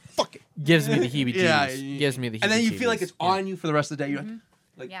 fuck it. Gives me the heebie-jeebies. Yeah, Gives me the heebie-jeebies. And then you feel like it's Yeah. on you for the rest of the day. You're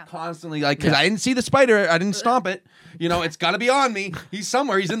like Yeah. constantly like, because I didn't see the spider, I didn't stomp it. You know, it's got to be on me. He's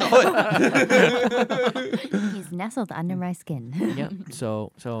somewhere. He's in the hood. He's nestled under my skin. Yeah.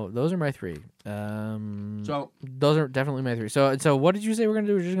 So those are my 3. So Those are definitely my 3. So what did you say we're gonna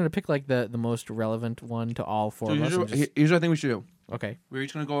do? We're just gonna pick like the most relevant one to all 4 of us. and just- here's what I think we should do. okay. We're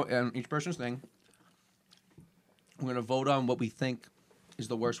each going to go on each person's thing. We're going to vote on what we think is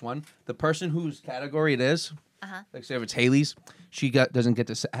the worst one. The person whose category it is, like say if it's Haley's, she doesn't get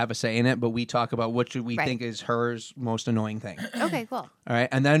to have a say in it, but we talk about what should we Right. think is hers most annoying thing. Okay, cool. All right,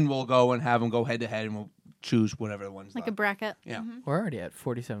 and then we'll go and have them go head to head, and we'll choose whatever the one's Like a left. bracket. Yeah, We're already at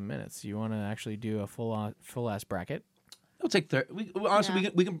 47 minutes. You want to actually do a full ass bracket? it'll take 30. Honestly, Yeah.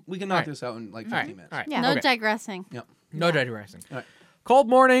 we can knock Alright. this out in like 15 All right. minutes. All right. Yeah. No Okay. digressing. Yep. No digressing. All right. Cold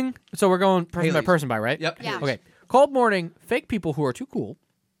morning. So we're going person by Haley's. person by, right? Yep. Yeah. Haley's. Okay. Cold morning. Fake people who are too cool,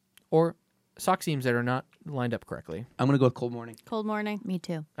 or sock seams that are not lined up correctly. I'm gonna go with cold morning. Cold morning. Me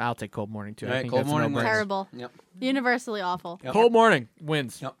too. I'll take cold morning too. All I right, think cold that's a morning no-brainer. wins. Terrible. Yep. Universally awful. Yep. Cold morning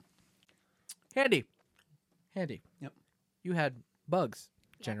wins. Yep. Handy. Handy. Yep. You had bugs,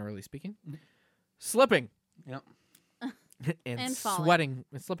 generally speaking. Slipping. Yep. And falling. sweating.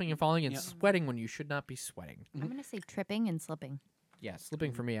 Slipping and falling and Yep. sweating when you should not be sweating. I'm gonna say tripping and slipping. Yeah,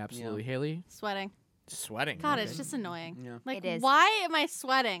 slipping for me, absolutely. Haley, Sweating. sweating. God, okay. it's just annoying. Yeah. Like, It is. why am I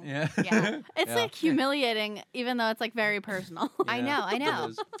sweating? Yeah. Yeah. It's Yeah. like humiliating, even though it's like very personal. I know. It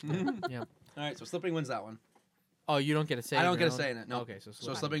is. Yeah. All right, so slipping wins that one. Oh, you don't get a say. I in don't your get a own? say in it. No. Okay, so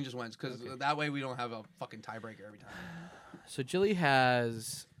So slipping just wins because that way we don't have a fucking tiebreaker every time. So Jilly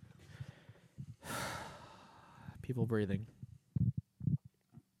has people breathing,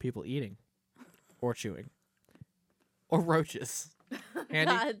 people eating, or chewing, or roaches. Handy.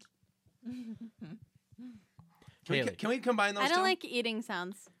 God. Haley. Can we combine those I two? don't like eating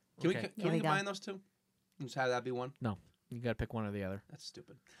sounds. Can Okay. we, can Here we we go. combine those two? And just have that be one? No. You got to pick one or the other. That's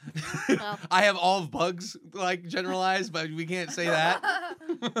stupid. Well. I have all of bugs like generalized, but we can't say that.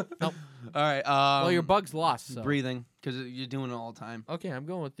 Nope. All right. Well, your bug's lost. So. Breathing, because you're doing it all the time. Okay, I'm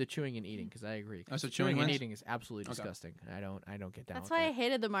going with the chewing and eating because I agree. Oh, so chewing and wins? eating is absolutely Okay. disgusting. I don't get down. That's with why I that.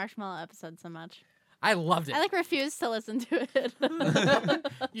 hated the marshmallow episode so much. I loved it. I refused to listen to it.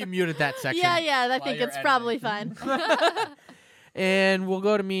 You muted that section. yeah, I while think you're it's probably editing. fine. And we'll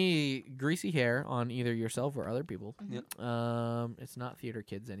go to me, greasy hair on either yourself or other people. Yep. It's not theater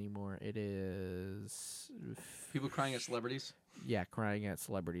kids anymore. It is People crying at celebrities. yeah, crying at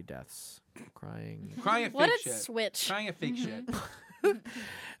celebrity deaths, crying Crying at What fake a shit. switch. Crying at fake shit.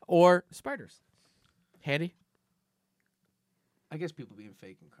 or spiders. Handy I guess people being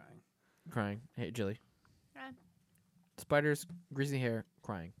fake and crying. crying. Hey, Jilly. Yeah. Spiders, greasy hair,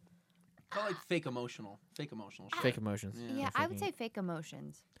 crying. Call it like fake emotional. Fake emotional shit. Fake emotions. Yeah. Yeah, I would faking- say fake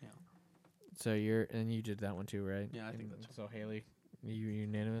emotions. So you did that one too, right? Yeah, I think And that's so. Haley, you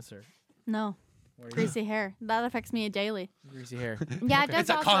unanimous or No, what are you- greasy hair. That affects me daily. greasy hair? Yeah, it does It's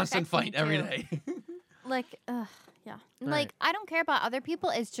a also constant affect me fight every too. day. Like, yeah. Like, I don't care about other people.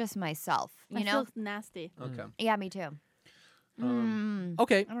 It's just myself. You I know? feel nasty. Okay. Yeah, me too.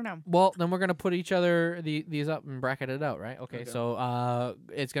 Okay. I don't know. Well, then we're gonna put each other these up and bracket it out, right? Okay. Okay. So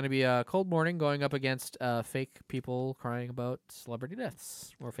it's gonna be a cold morning going up against fake people crying about celebrity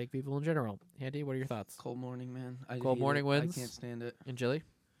deaths or fake people in general. Handy, what are your thoughts? Cold morning, man. I Cold hate morning it. wins? I can't stand it. And Jilly?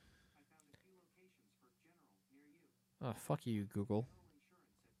 Oh, fuck you, Google.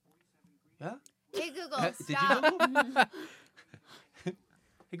 Yeah? Hey, Google, Did stop. you Google?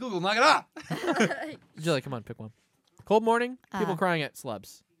 Hey, Google, knock it off. Jilly, come on, pick one. Cold morning, people Uh, crying at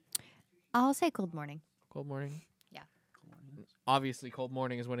celebs. I'll say cold morning. Cold morning. Yeah. Obviously, cold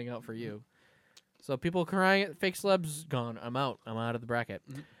morning is winning out for you. So people crying at fake celebs gone. I'm out. I'm out of the bracket.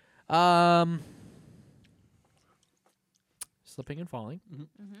 Slipping and falling,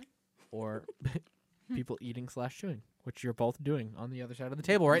 or people eating / chewing, which you're both doing on the other side of the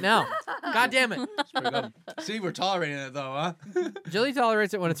table right now. God damn it! It's pretty good. See, we're tolerating it though, huh? Jilly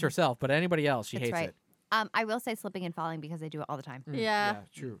tolerates it when it's herself, but anybody else, she That's hates right. it. I will say slipping and falling because I do it all the time. Yeah.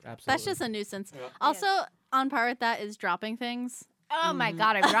 True. Absolutely. That's just a nuisance. Also, on par with that is dropping things. Oh my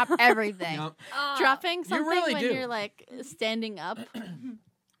god, I drop everything. Yep. Dropping something really when do. you're like standing up.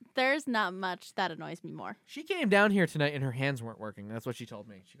 There's not much that annoys me more. She came down here tonight and her hands weren't working. That's what she told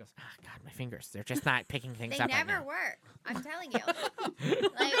me. She goes, God, my fingers, they're just not picking things They up right never now." work. I'm telling you.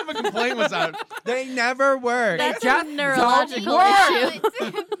 What kind of a complaint was that? They never work. That's just a neurological don't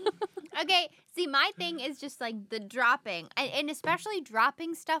issue. Okay, see, my thing is just like the dropping, and especially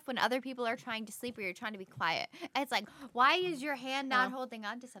dropping stuff when other people are trying to sleep or you're trying to be quiet. It's like, why is your hand not holding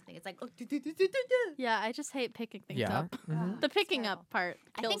on to something? It's like, oh, Yeah, I just hate picking things Yeah. up. Mhm. The picking up part.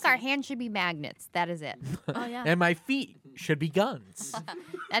 I kills think our me. hands should be magnets. That is it. Oh yeah. And my feet should be guns.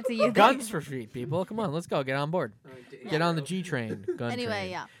 That's a you. Guns for feet, people. Come on, let's go. Get on board. Get on the G train. Gun Anyway,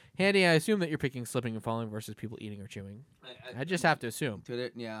 train. yeah. Handy, I assume that you're picking slipping and falling versus people eating or chewing. I just have to assume. Did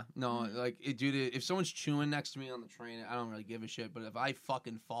it? Yeah. No, like, dude, if someone's chewing next to me on the train, I don't really give a shit. But if I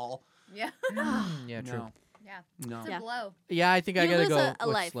fucking fall, Yeah. Yeah, true. no. Yeah. No. It's a Yeah. blow. Yeah, I think I You gotta lose go a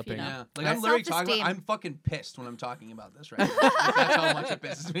with life, you slipping. know. Yeah. Like, Yeah. I'm literally talking Self-esteem. about, I'm fucking pissed when I'm talking about this right now. Like, that's how much it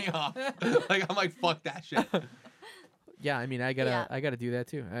pisses me off. Like, I'm like, fuck that shit. Yeah, I mean, I gotta Yeah. I gotta do that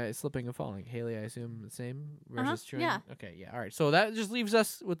too. Slipping and falling. Haley, I assume the same versus chewing. yeah. Okay, yeah. All right. So that just leaves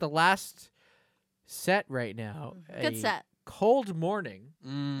us with the last set right now. Good a set. Cold morning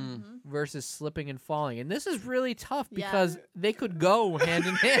Mm. versus slipping and falling, and this is really tough Yeah. because they could go hand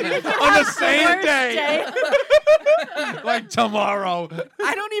in hand. On the same Worst day. Like tomorrow.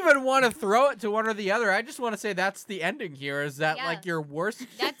 I don't even want to throw it to one or the other. I just want to say that's the ending here. Is that Yeah. like your worst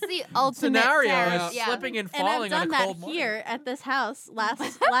That's the ultimate scenario? terror. Is Yeah. slipping and And I've falling on done a that cold morning. here at this house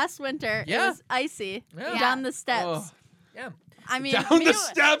last winter. Yeah. It was icy Yeah. down the steps. Oh. Yeah. I mean, Down me the w-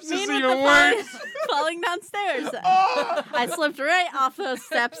 steps me is with even the worse. falling downstairs. Oh. I slipped right off those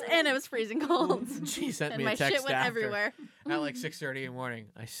steps and it was freezing cold. She sent And me my a text shit went after. everywhere. At like 6:30 in the morning,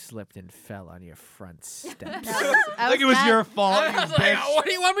 I slipped and fell on your front steps. I Like it was mad- your fault, I you was like, bitch. what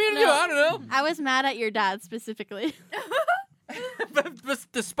do you want me to do? No. I don't know. I was mad at your dad specifically. But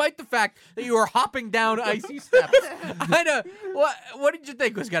despite the fact that you were hopping down icy steps, I know what did you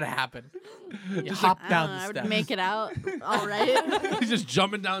think was gonna happen? You hopped I down don't know, the I would steps. make it out all right. You're just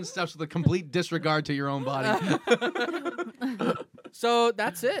jumping down steps with a complete disregard to your own body. So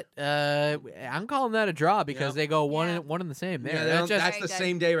that's it. I'm calling that a draw because Yep. they go one Yeah. and the same. There, Yeah, that's just that's Very the good.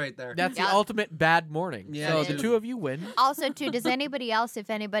 same day right there. that's the Yeah. ultimate bad morning. Yeah, so it the is. two of you win. Also, too, does anybody else, if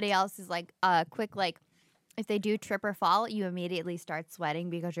anybody else is like quick, like if they do trip or fall, you immediately start sweating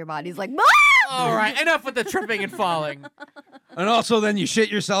because your body's like, "Ah!" All right, enough with the tripping and falling. And also, then you shit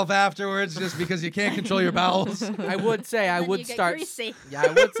yourself afterwards just because you can't control your bowels. I would say I Then would you get start. greasy. Yeah,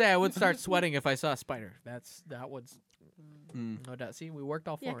 I would say I would start sweating if I saw a spider. That would. No doubt. See, we worked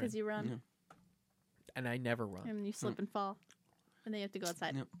all Yeah, four, because you run and I never run. and you slip and fall, and then you have to go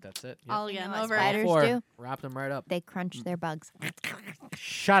outside. Yep. That's it. Yep. All You know again, what over. spiders Four. do? Wrap them right up. They crunch their bugs.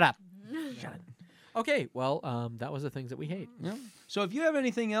 Shut up. Shut it. Okay, well, that was the things that we hate. Yeah. So if you have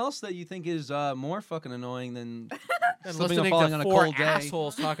anything else that you think is more fucking annoying than And slipping or listening falling to on a four cold day,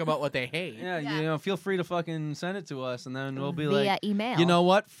 assholes talk about what they hate. yeah, Yeah. you know, feel free to fucking send it to us, and then we'll be Via like, email. you know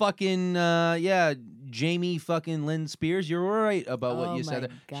what, fucking Jamie fucking Lynn Spears, you're right about what Oh you said.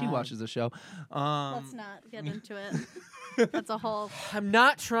 my She God. watches the show. Let's not get into it. That's a whole. I'm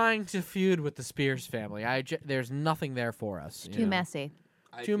not trying to feud with the Spears family. There's nothing there for us. you Too know. messy.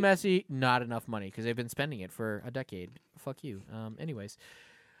 Too messy, not enough money because they've been spending it for a decade. Fuck you. Anyways.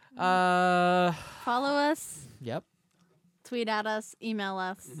 Follow us, Yep. tweet at us, email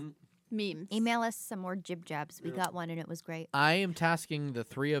us, memes. Email us some more jib jabs. We got one and it was great. I am tasking the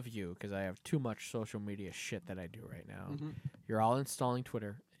three of you because I have too much social media shit that I do right now. You're all installing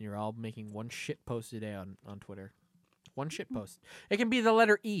Twitter and you're all making one shit post a day on Twitter. One shit post. It can be the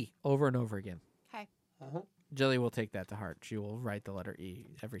letter E over and over again. Okay. Jilly will take that to heart. She will write the letter E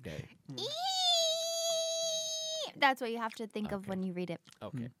every day. That's what you have to think of when you read it.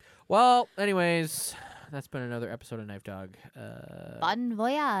 Okay. Well, anyways, that's been another episode of Knife Dog. Bon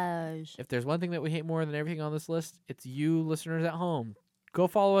voyage. If there's one thing that we hate more than everything on this list, it's you listeners at home. Go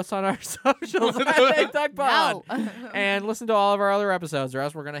follow us on our socials at Knife Dog Pod. No. And listen to all of our other episodes, or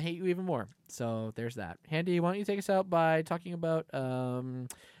else we're going to hate you even more. So there's that. Handy, why don't you take us out by talking about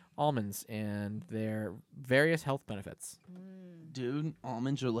almonds and their various health benefits? Dude,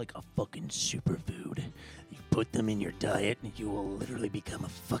 almonds are like a fucking superfood. You put them in your diet and you will literally become a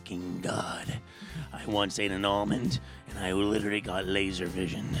fucking god. I once ate an almond and I literally got laser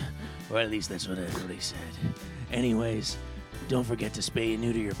vision. Or at least that's what everybody said. Anyways, don't forget to spay and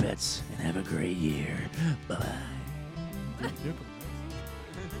neuter your pets and have a great year. Bye-bye.